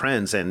global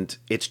trends and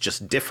it's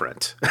just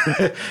different,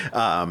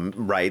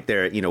 right?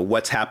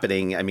 What's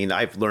happening. I mean,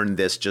 I've learned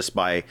this just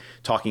by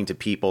talking to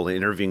people and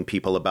interviewing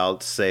people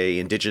about, say,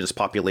 indigenous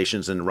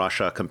populations in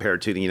Russia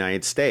compared to the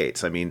United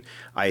States. I mean,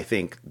 I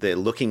think that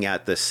looking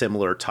at the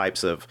similar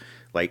types of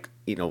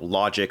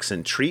logics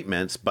and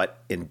treatments,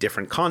 but in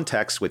different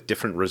contexts with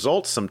different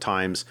results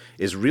sometimes,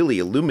 is really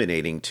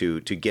illuminating to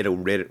get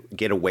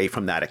away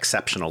from that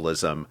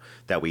exceptionalism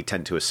that we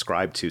tend to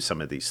ascribe to some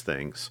of these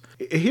things.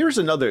 Here's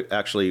another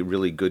actually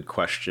really good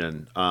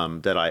question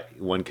that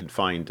one can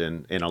find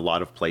in a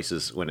lot of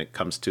places when it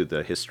comes to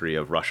the history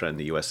of Russia and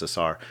the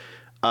USSR.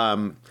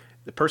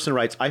 The person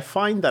writes, I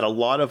find that a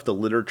lot of the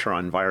literature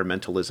on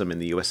environmentalism in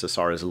the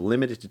USSR is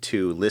limited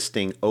to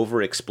listing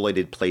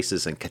overexploited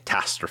places and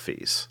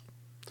catastrophes.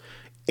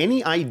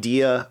 Any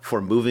idea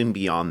for moving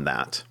beyond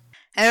that?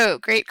 Oh,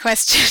 great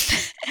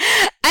question.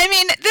 I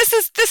mean,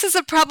 this is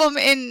a problem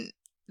in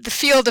the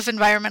field of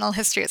environmental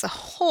history as a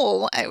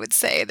whole. I would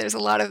say there's a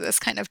lot of this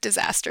kind of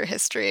disaster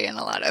history and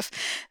a lot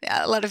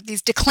of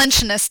these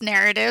declensionist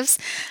narratives,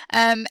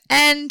 and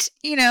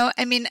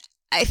I mean,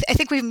 I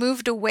think we've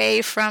moved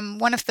away from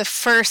one of the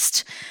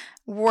first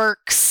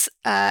works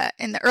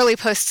in the early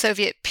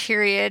post-Soviet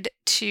period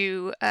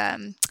to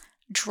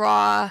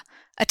draw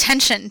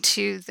attention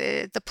to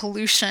the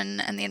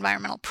pollution and the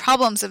environmental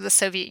problems of the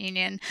Soviet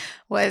Union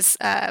was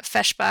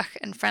Feshbach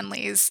and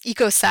Friendly's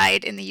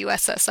ecocide in the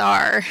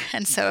USSR.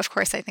 And so, of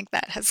course, I think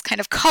that has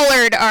kind of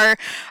colored our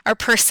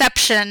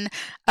perception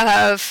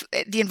of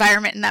the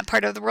environment in that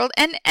part of the world.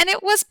 And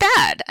it was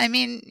bad. I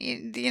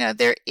mean,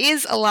 there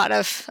is a lot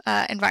of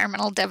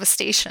environmental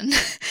devastation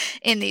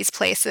in these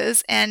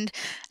places. And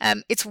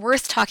it's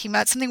worth talking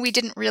about. Something we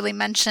didn't really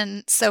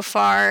mention so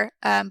far,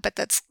 but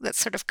that's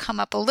sort of come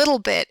up a little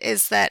bit,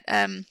 is that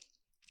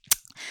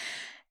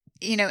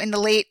in the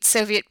late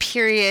Soviet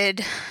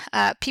period,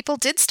 people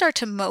did start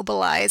to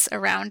mobilize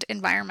around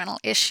environmental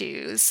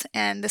issues,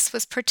 and this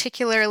was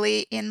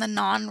particularly in the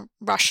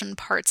non-Russian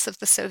parts of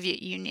the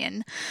Soviet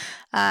Union.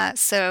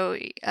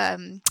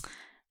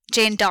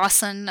 Jane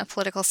Dawson, a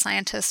political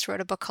scientist,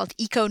 wrote a book called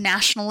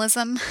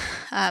Eco-Nationalism,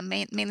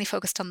 mainly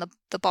focused on the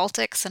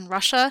Baltics and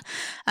Russia,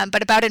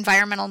 but about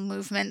environmental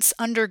movements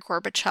under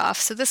Gorbachev.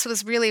 So this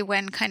was really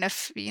when kind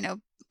of,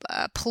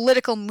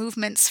 political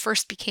movements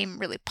first became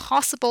really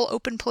possible,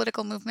 open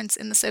political movements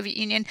in the Soviet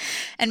Union,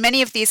 and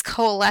many of these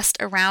coalesced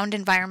around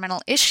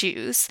environmental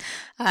issues.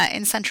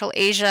 In Central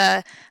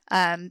Asia,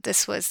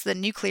 this was the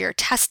nuclear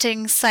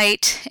testing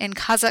site in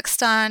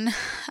Kazakhstan,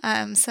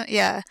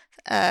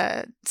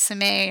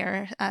 Semey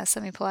or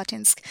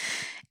Semipalatinsk,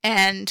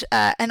 and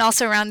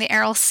also around the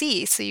Aral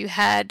Sea. So you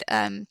had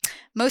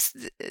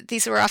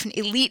these were often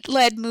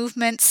elite-led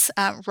movements.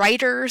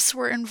 Writers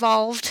were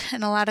involved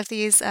in a lot of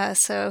these.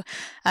 So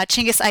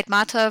Chinggis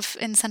Aitmatov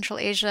in Central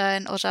Asia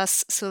and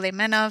Oljas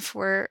Suleimanov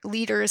were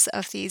leaders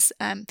of these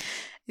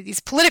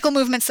political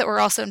movements that were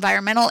also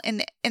environmental.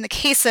 In the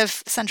case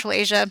of Central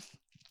Asia,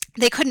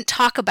 they couldn't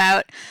talk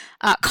about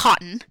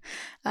cotton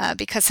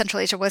because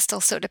Central Asia was still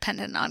so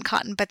dependent on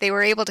cotton, but they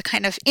were able to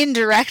kind of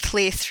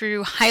indirectly,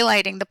 through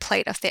highlighting the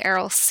plight of the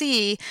Aral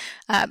Sea,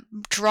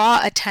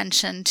 draw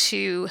attention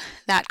to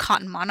that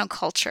cotton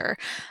monoculture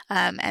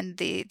and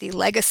the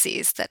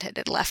legacies that it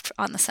had left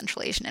on the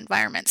Central Asian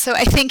environment. So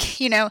I think,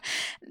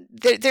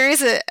 there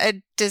is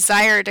a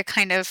desire to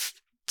kind of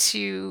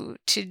to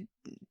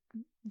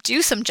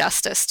do some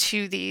justice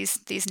to these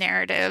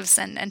narratives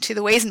and to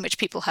the ways in which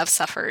people have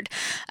suffered.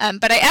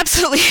 But I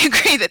absolutely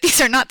agree that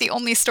these are not the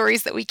only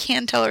stories that we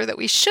can tell or that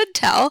we should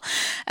tell.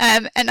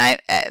 And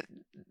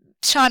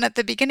Sean, at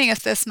the beginning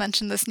of this,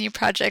 mentioned this new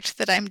project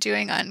that I'm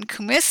doing on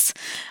kumis,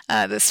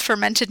 this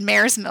fermented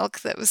mare's milk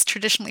that was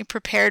traditionally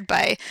prepared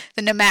by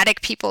the nomadic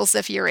peoples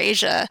of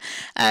Eurasia.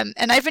 And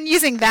I've been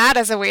using that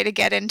as a way to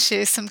get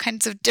into some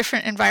kinds of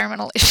different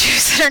environmental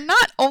issues that are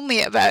not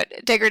only about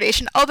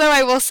degradation, although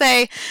I will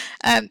say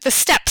the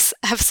steppes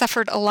have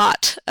suffered a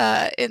lot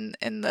in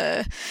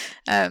the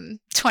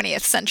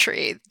 20th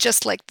century,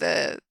 just like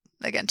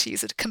again, to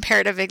use a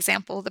comparative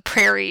example, the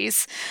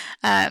prairies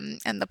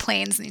and the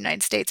plains in the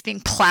United States being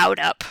plowed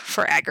up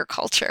for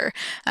agriculture.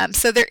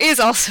 So there is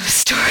also a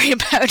story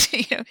about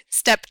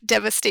steppe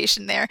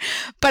devastation there.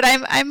 But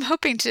I'm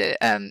hoping to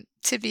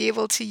be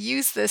able to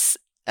use this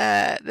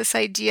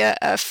idea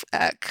of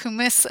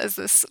kumis as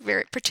this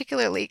very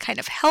particularly kind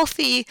of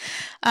healthy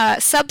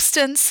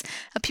substance.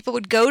 People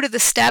would go to the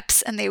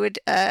steppes and they would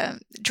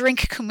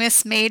drink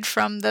kumis made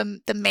from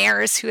the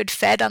mares who had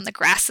fed on the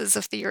grasses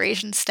of the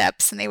Eurasian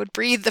steppes, and they would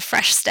breathe the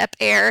fresh steppe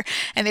air,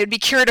 and they would be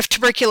cured of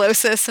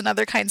tuberculosis and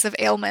other kinds of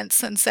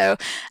ailments. And so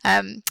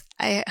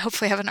I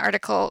hopefully have an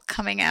article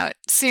coming out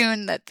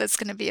soon that's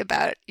going to be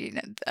about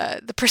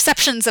the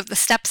perceptions of the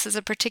steppes as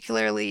a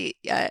particularly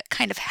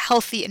kind of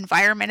healthy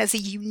environment, as a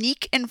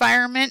unique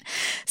environment.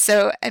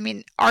 So, I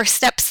mean, are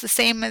steppes the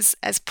same as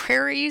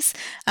prairies,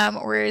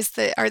 or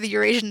are the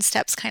Eurasian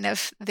steppes kind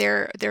of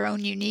their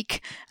own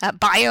unique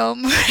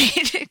biome?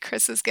 Right?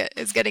 Chris is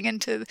getting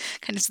into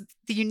kind of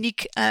the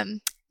unique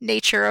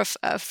nature of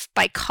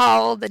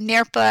Baikal. The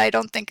Nerpa, I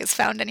don't think, is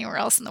found anywhere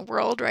else in the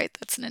world, right?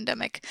 That's an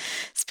endemic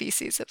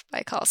species of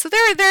Baikal. So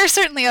there are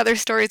certainly other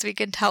stories we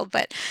can tell,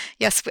 but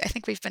yes, I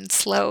think we've been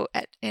slow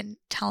in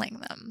telling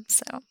them.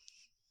 So.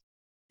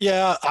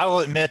 Yeah, I will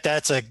admit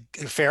that's a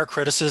fair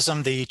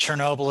criticism, the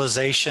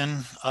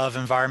Chernobylization of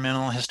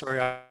environmental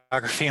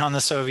historiography on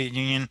the Soviet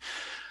Union.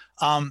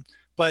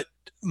 But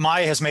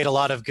Maya has made a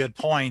lot of good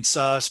points.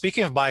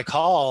 Speaking of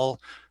Baikal,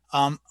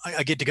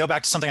 I get to go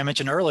back to something I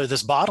mentioned earlier.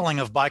 This bottling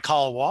of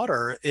Baikal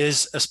water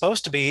is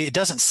supposed to be, it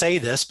doesn't say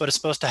this, but it's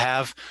supposed to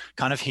have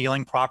kind of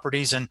healing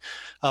properties. And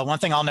one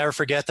thing I'll never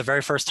forget, the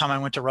very first time I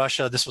went to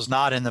Russia, this was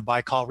not in the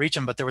Baikal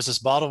region, but there was this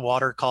bottled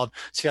water called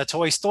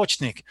Svyatoy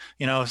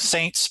Istochnik,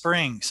 Saint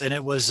Springs. And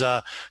it was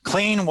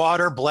clean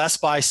water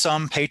blessed by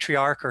some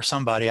patriarch or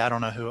somebody, I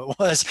don't know who it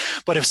was,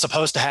 but it was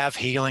supposed to have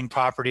healing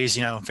properties,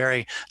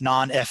 very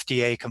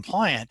non-FDA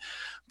compliant.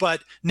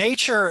 But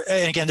nature,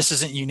 and again, this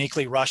isn't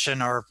uniquely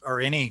Russian or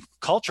any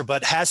culture,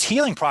 but has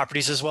healing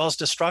properties as well as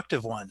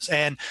destructive ones.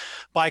 And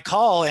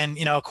Baikal, and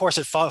of course,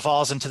 it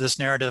falls into this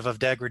narrative of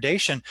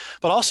degradation,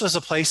 but also as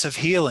a place of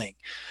healing.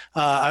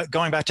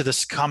 Going back to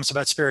this comments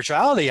about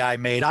spirituality I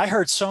made, I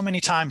heard so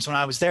many times when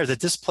I was there that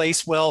this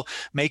place will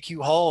make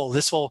you whole.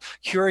 This will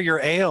cure your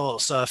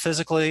ails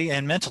physically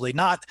and mentally,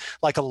 not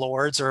like a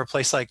Lourdes or a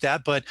place like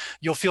that, but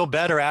you'll feel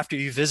better after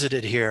you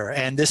visited here.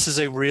 And this is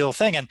a real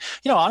thing. And,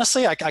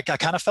 honestly, I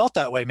kind of felt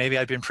that way. Maybe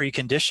I'd been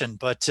preconditioned,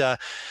 but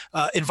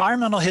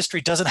environmental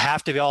history doesn't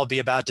have to all be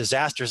about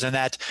disasters. And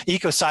that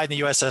Ecocide in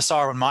the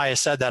USSR, when Maya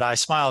said that, I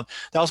smiled.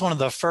 That was one of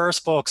the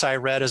first books I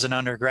read as an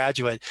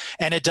undergraduate.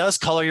 And it does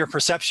color your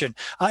perception.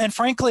 And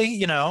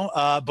frankly,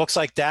 books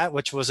like that,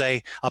 which was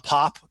a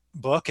pop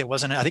book, it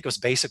wasn't, I think it was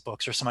Basic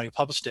Books or somebody who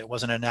published it,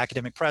 wasn't an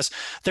academic press.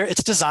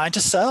 It's designed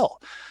to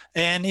sell.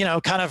 And,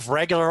 kind of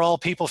regular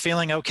old people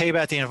feeling okay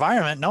about the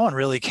environment, no one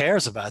really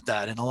cares about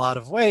that in a lot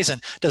of ways.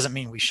 And doesn't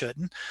mean we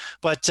shouldn't.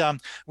 But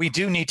we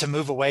do need to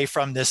move away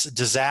from this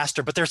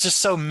disaster. But there's just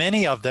so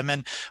many of them.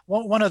 And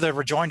one of the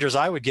rejoinders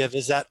I would give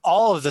is that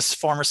all of this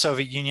former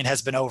Soviet Union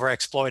has been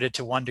overexploited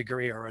to one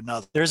degree or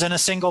another. There isn't a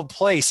single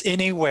place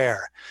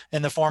anywhere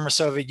in the former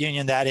Soviet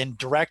Union that in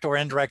direct or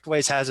indirect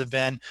ways hasn't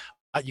been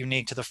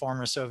unique to the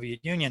former Soviet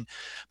Union.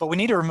 But we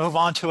need to move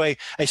on to a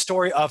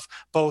story of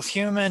both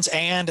humans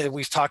and,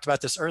 we've talked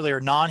about this earlier,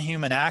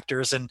 non-human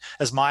actors. And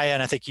as Maya,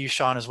 and I think you,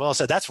 Sean, as well,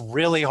 said, that's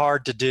really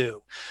hard to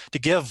do, to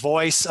give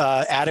voice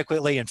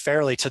adequately and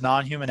fairly to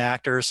non-human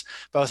actors,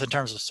 both in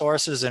terms of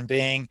sources and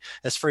being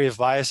as free of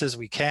bias as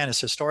we can as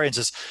historians,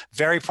 is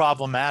very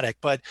problematic.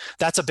 But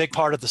that's a big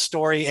part of the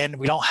story. And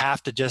we don't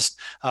have to just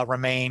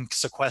remain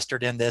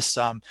sequestered in this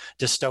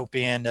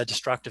dystopian,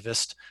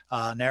 destructivist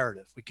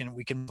narrative. We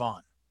can move on.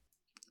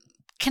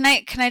 Can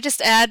I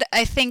just add,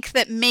 I think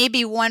that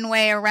maybe one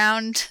way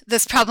around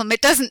this problem,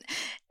 it doesn't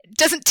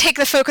take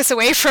the focus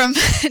away from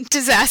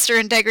disaster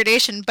and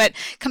degradation, but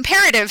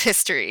comparative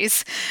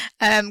histories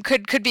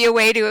could be a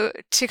way to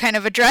kind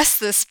of address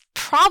this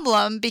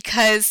problem,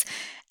 because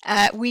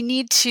we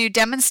need to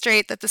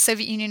demonstrate that the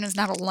Soviet Union is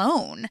not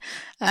alone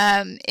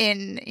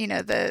in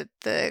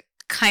the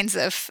kinds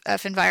of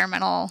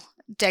environmental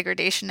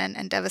degradation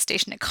and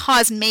devastation it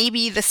caused.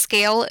 Maybe the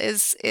scale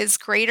is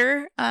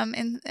greater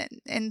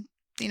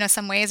in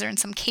some ways or in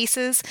some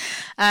cases.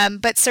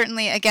 But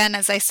certainly, again,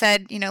 as I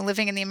said,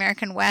 living in the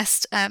American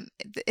West,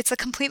 it's a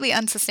completely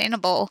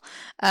unsustainable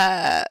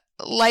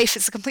life.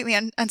 Is a completely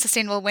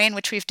unsustainable way in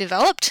which we've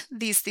developed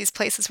these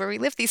places where we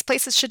live. These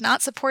places should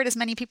not support as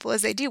many people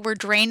as they do. We're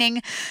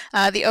draining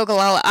the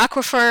Ogallala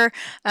Aquifer.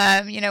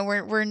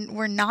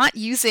 We're not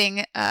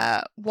using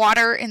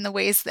water in the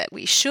ways that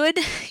we should.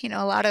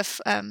 A lot of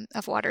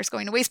water is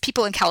going to waste.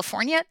 People in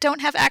California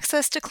don't have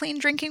access to clean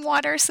drinking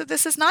water. So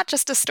this is not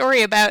just a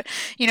story about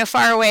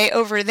far away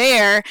over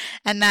there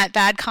and that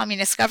bad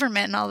communist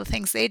government and all the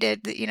things they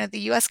did. The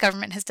U.S.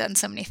 government has done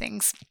so many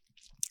things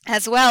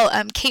as well.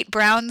 Kate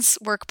Brown's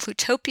work,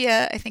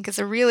 Plutopia, I think is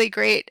a really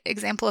great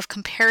example of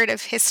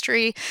comparative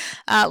history,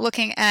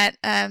 looking at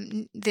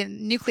the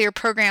nuclear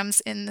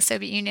programs in the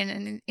Soviet Union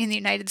and in the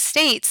United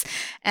States.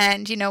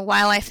 And,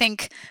 while I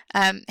think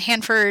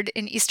Hanford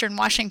in Eastern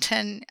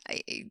Washington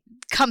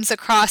comes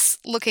across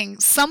looking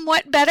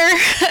somewhat better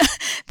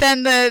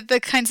than the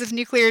kinds of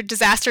nuclear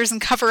disasters and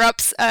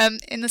cover-ups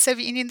in the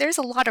Soviet Union, there's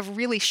a lot of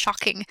really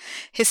shocking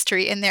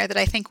history in there that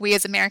I think we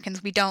as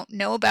Americans, we don't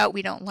know about,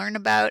 we don't learn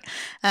about,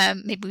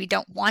 maybe we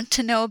don't want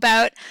to know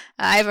about.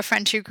 I have a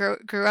friend who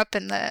grew up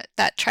in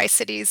that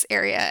Tri-Cities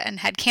area and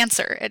had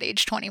cancer at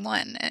age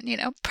 21,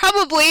 and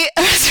probably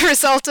as a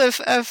result of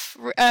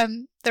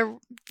the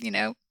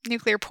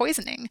nuclear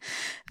poisoning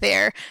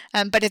there.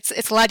 But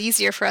it's a lot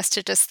easier for us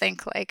to just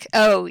think like,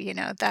 oh,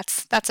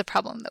 that's a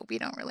problem that we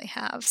don't really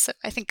have. So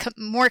I think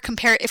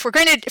if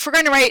we're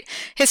going to write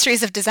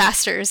histories of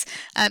disasters,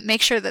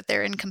 make sure that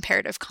they're in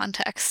comparative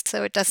context,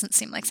 so it doesn't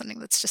seem like something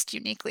that's just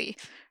uniquely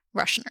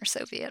Russian or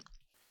Soviet.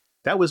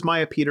 That was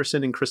Maya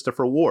Peterson and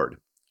Christopher Ward.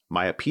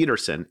 Maya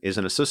Peterson is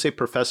an associate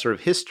professor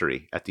of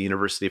history at the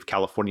University of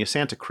California,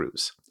 Santa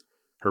Cruz.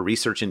 Her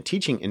research and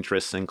teaching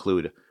interests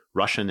include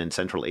Russian and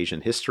Central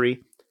Asian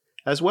history,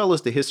 as well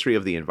as the history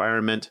of the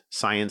environment,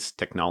 science,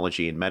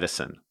 technology, and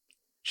medicine.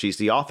 She's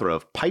the author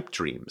of Pipe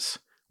Dreams,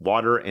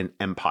 Water and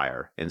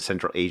Empire in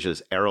Central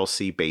Asia's Aral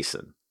Sea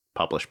Basin,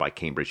 published by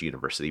Cambridge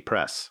University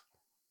Press.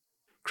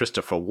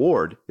 Christopher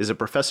Ward is a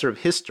professor of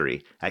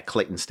history at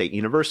Clayton State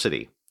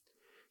University.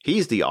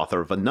 He's the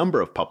author of a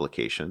number of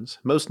publications,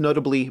 most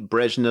notably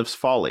Brezhnev's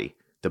Folly,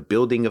 The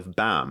Building of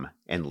BAM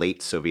and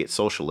Late Soviet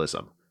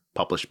Socialism,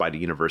 published by the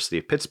University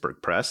of Pittsburgh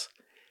Press,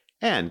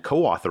 and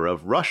co-author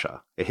of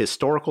Russia, A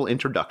Historical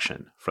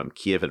Introduction from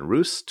Kievan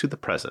Rus to the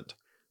Present,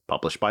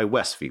 published by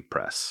Westview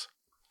Press.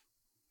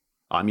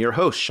 I'm your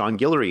host, Sean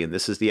Guillory, and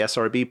this is the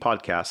SRB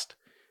Podcast.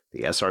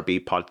 The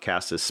SRB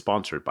Podcast is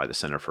sponsored by the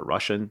Center for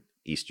Russian,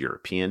 East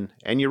European,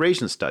 and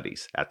Eurasian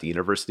Studies at the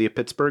University of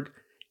Pittsburgh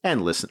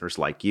and listeners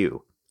like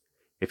you.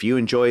 If you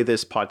enjoy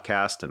this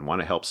podcast and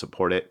want to help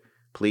support it,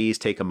 please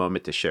take a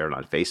moment to share it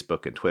on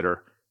Facebook and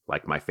Twitter,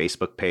 like my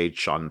Facebook page,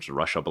 Sean's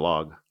Russia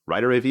blog,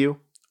 write a review,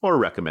 or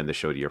recommend the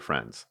show to your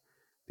friends.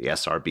 The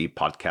SRB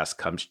Podcast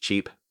comes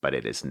cheap, but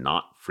it is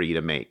not free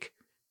to make.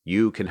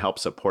 You can help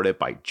support it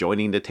by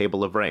joining the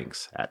table of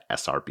ranks at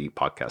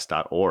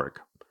srbpodcast.org.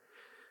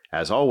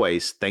 As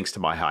always, thanks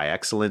to my high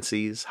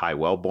excellencies, high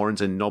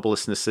wellborns, and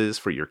noblestnesses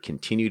for your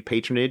continued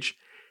patronage,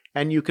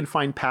 and you can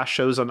find past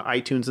shows on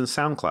iTunes and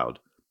SoundCloud,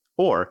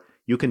 or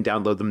you can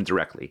download them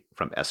directly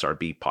from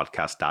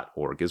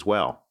srbpodcast.org as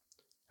well.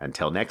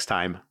 Until next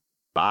time,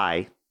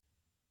 bye.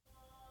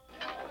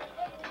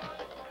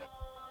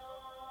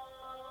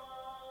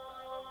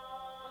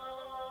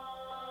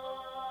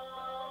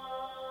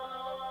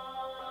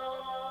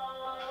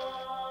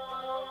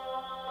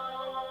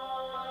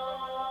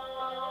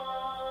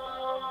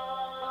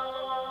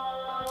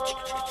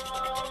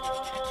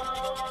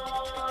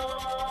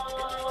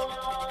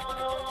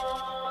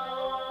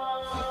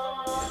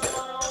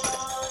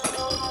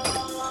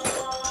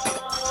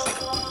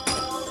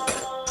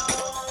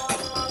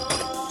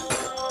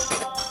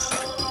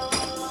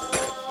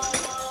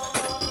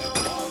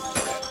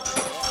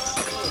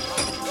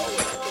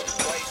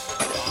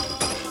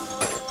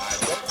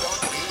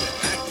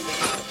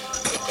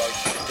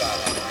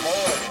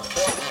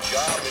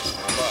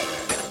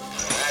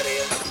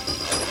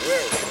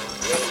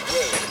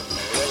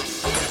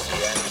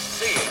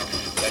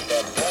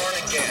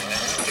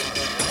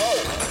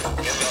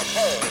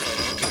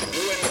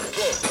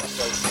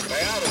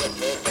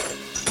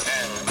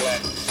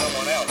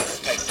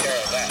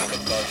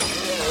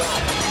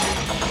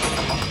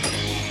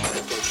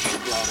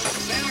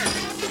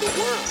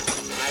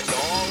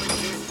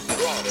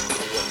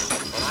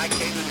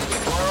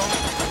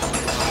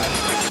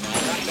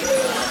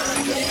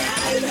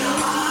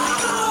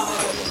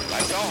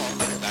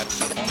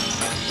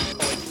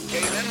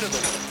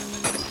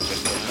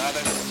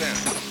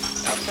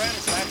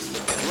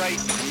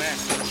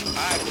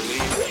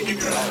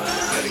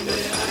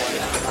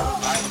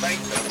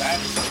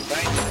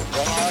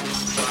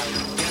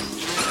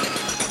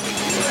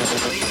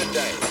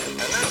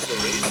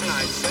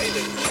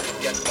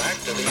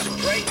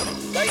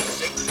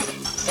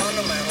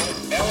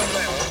 Fundamental,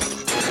 elemental.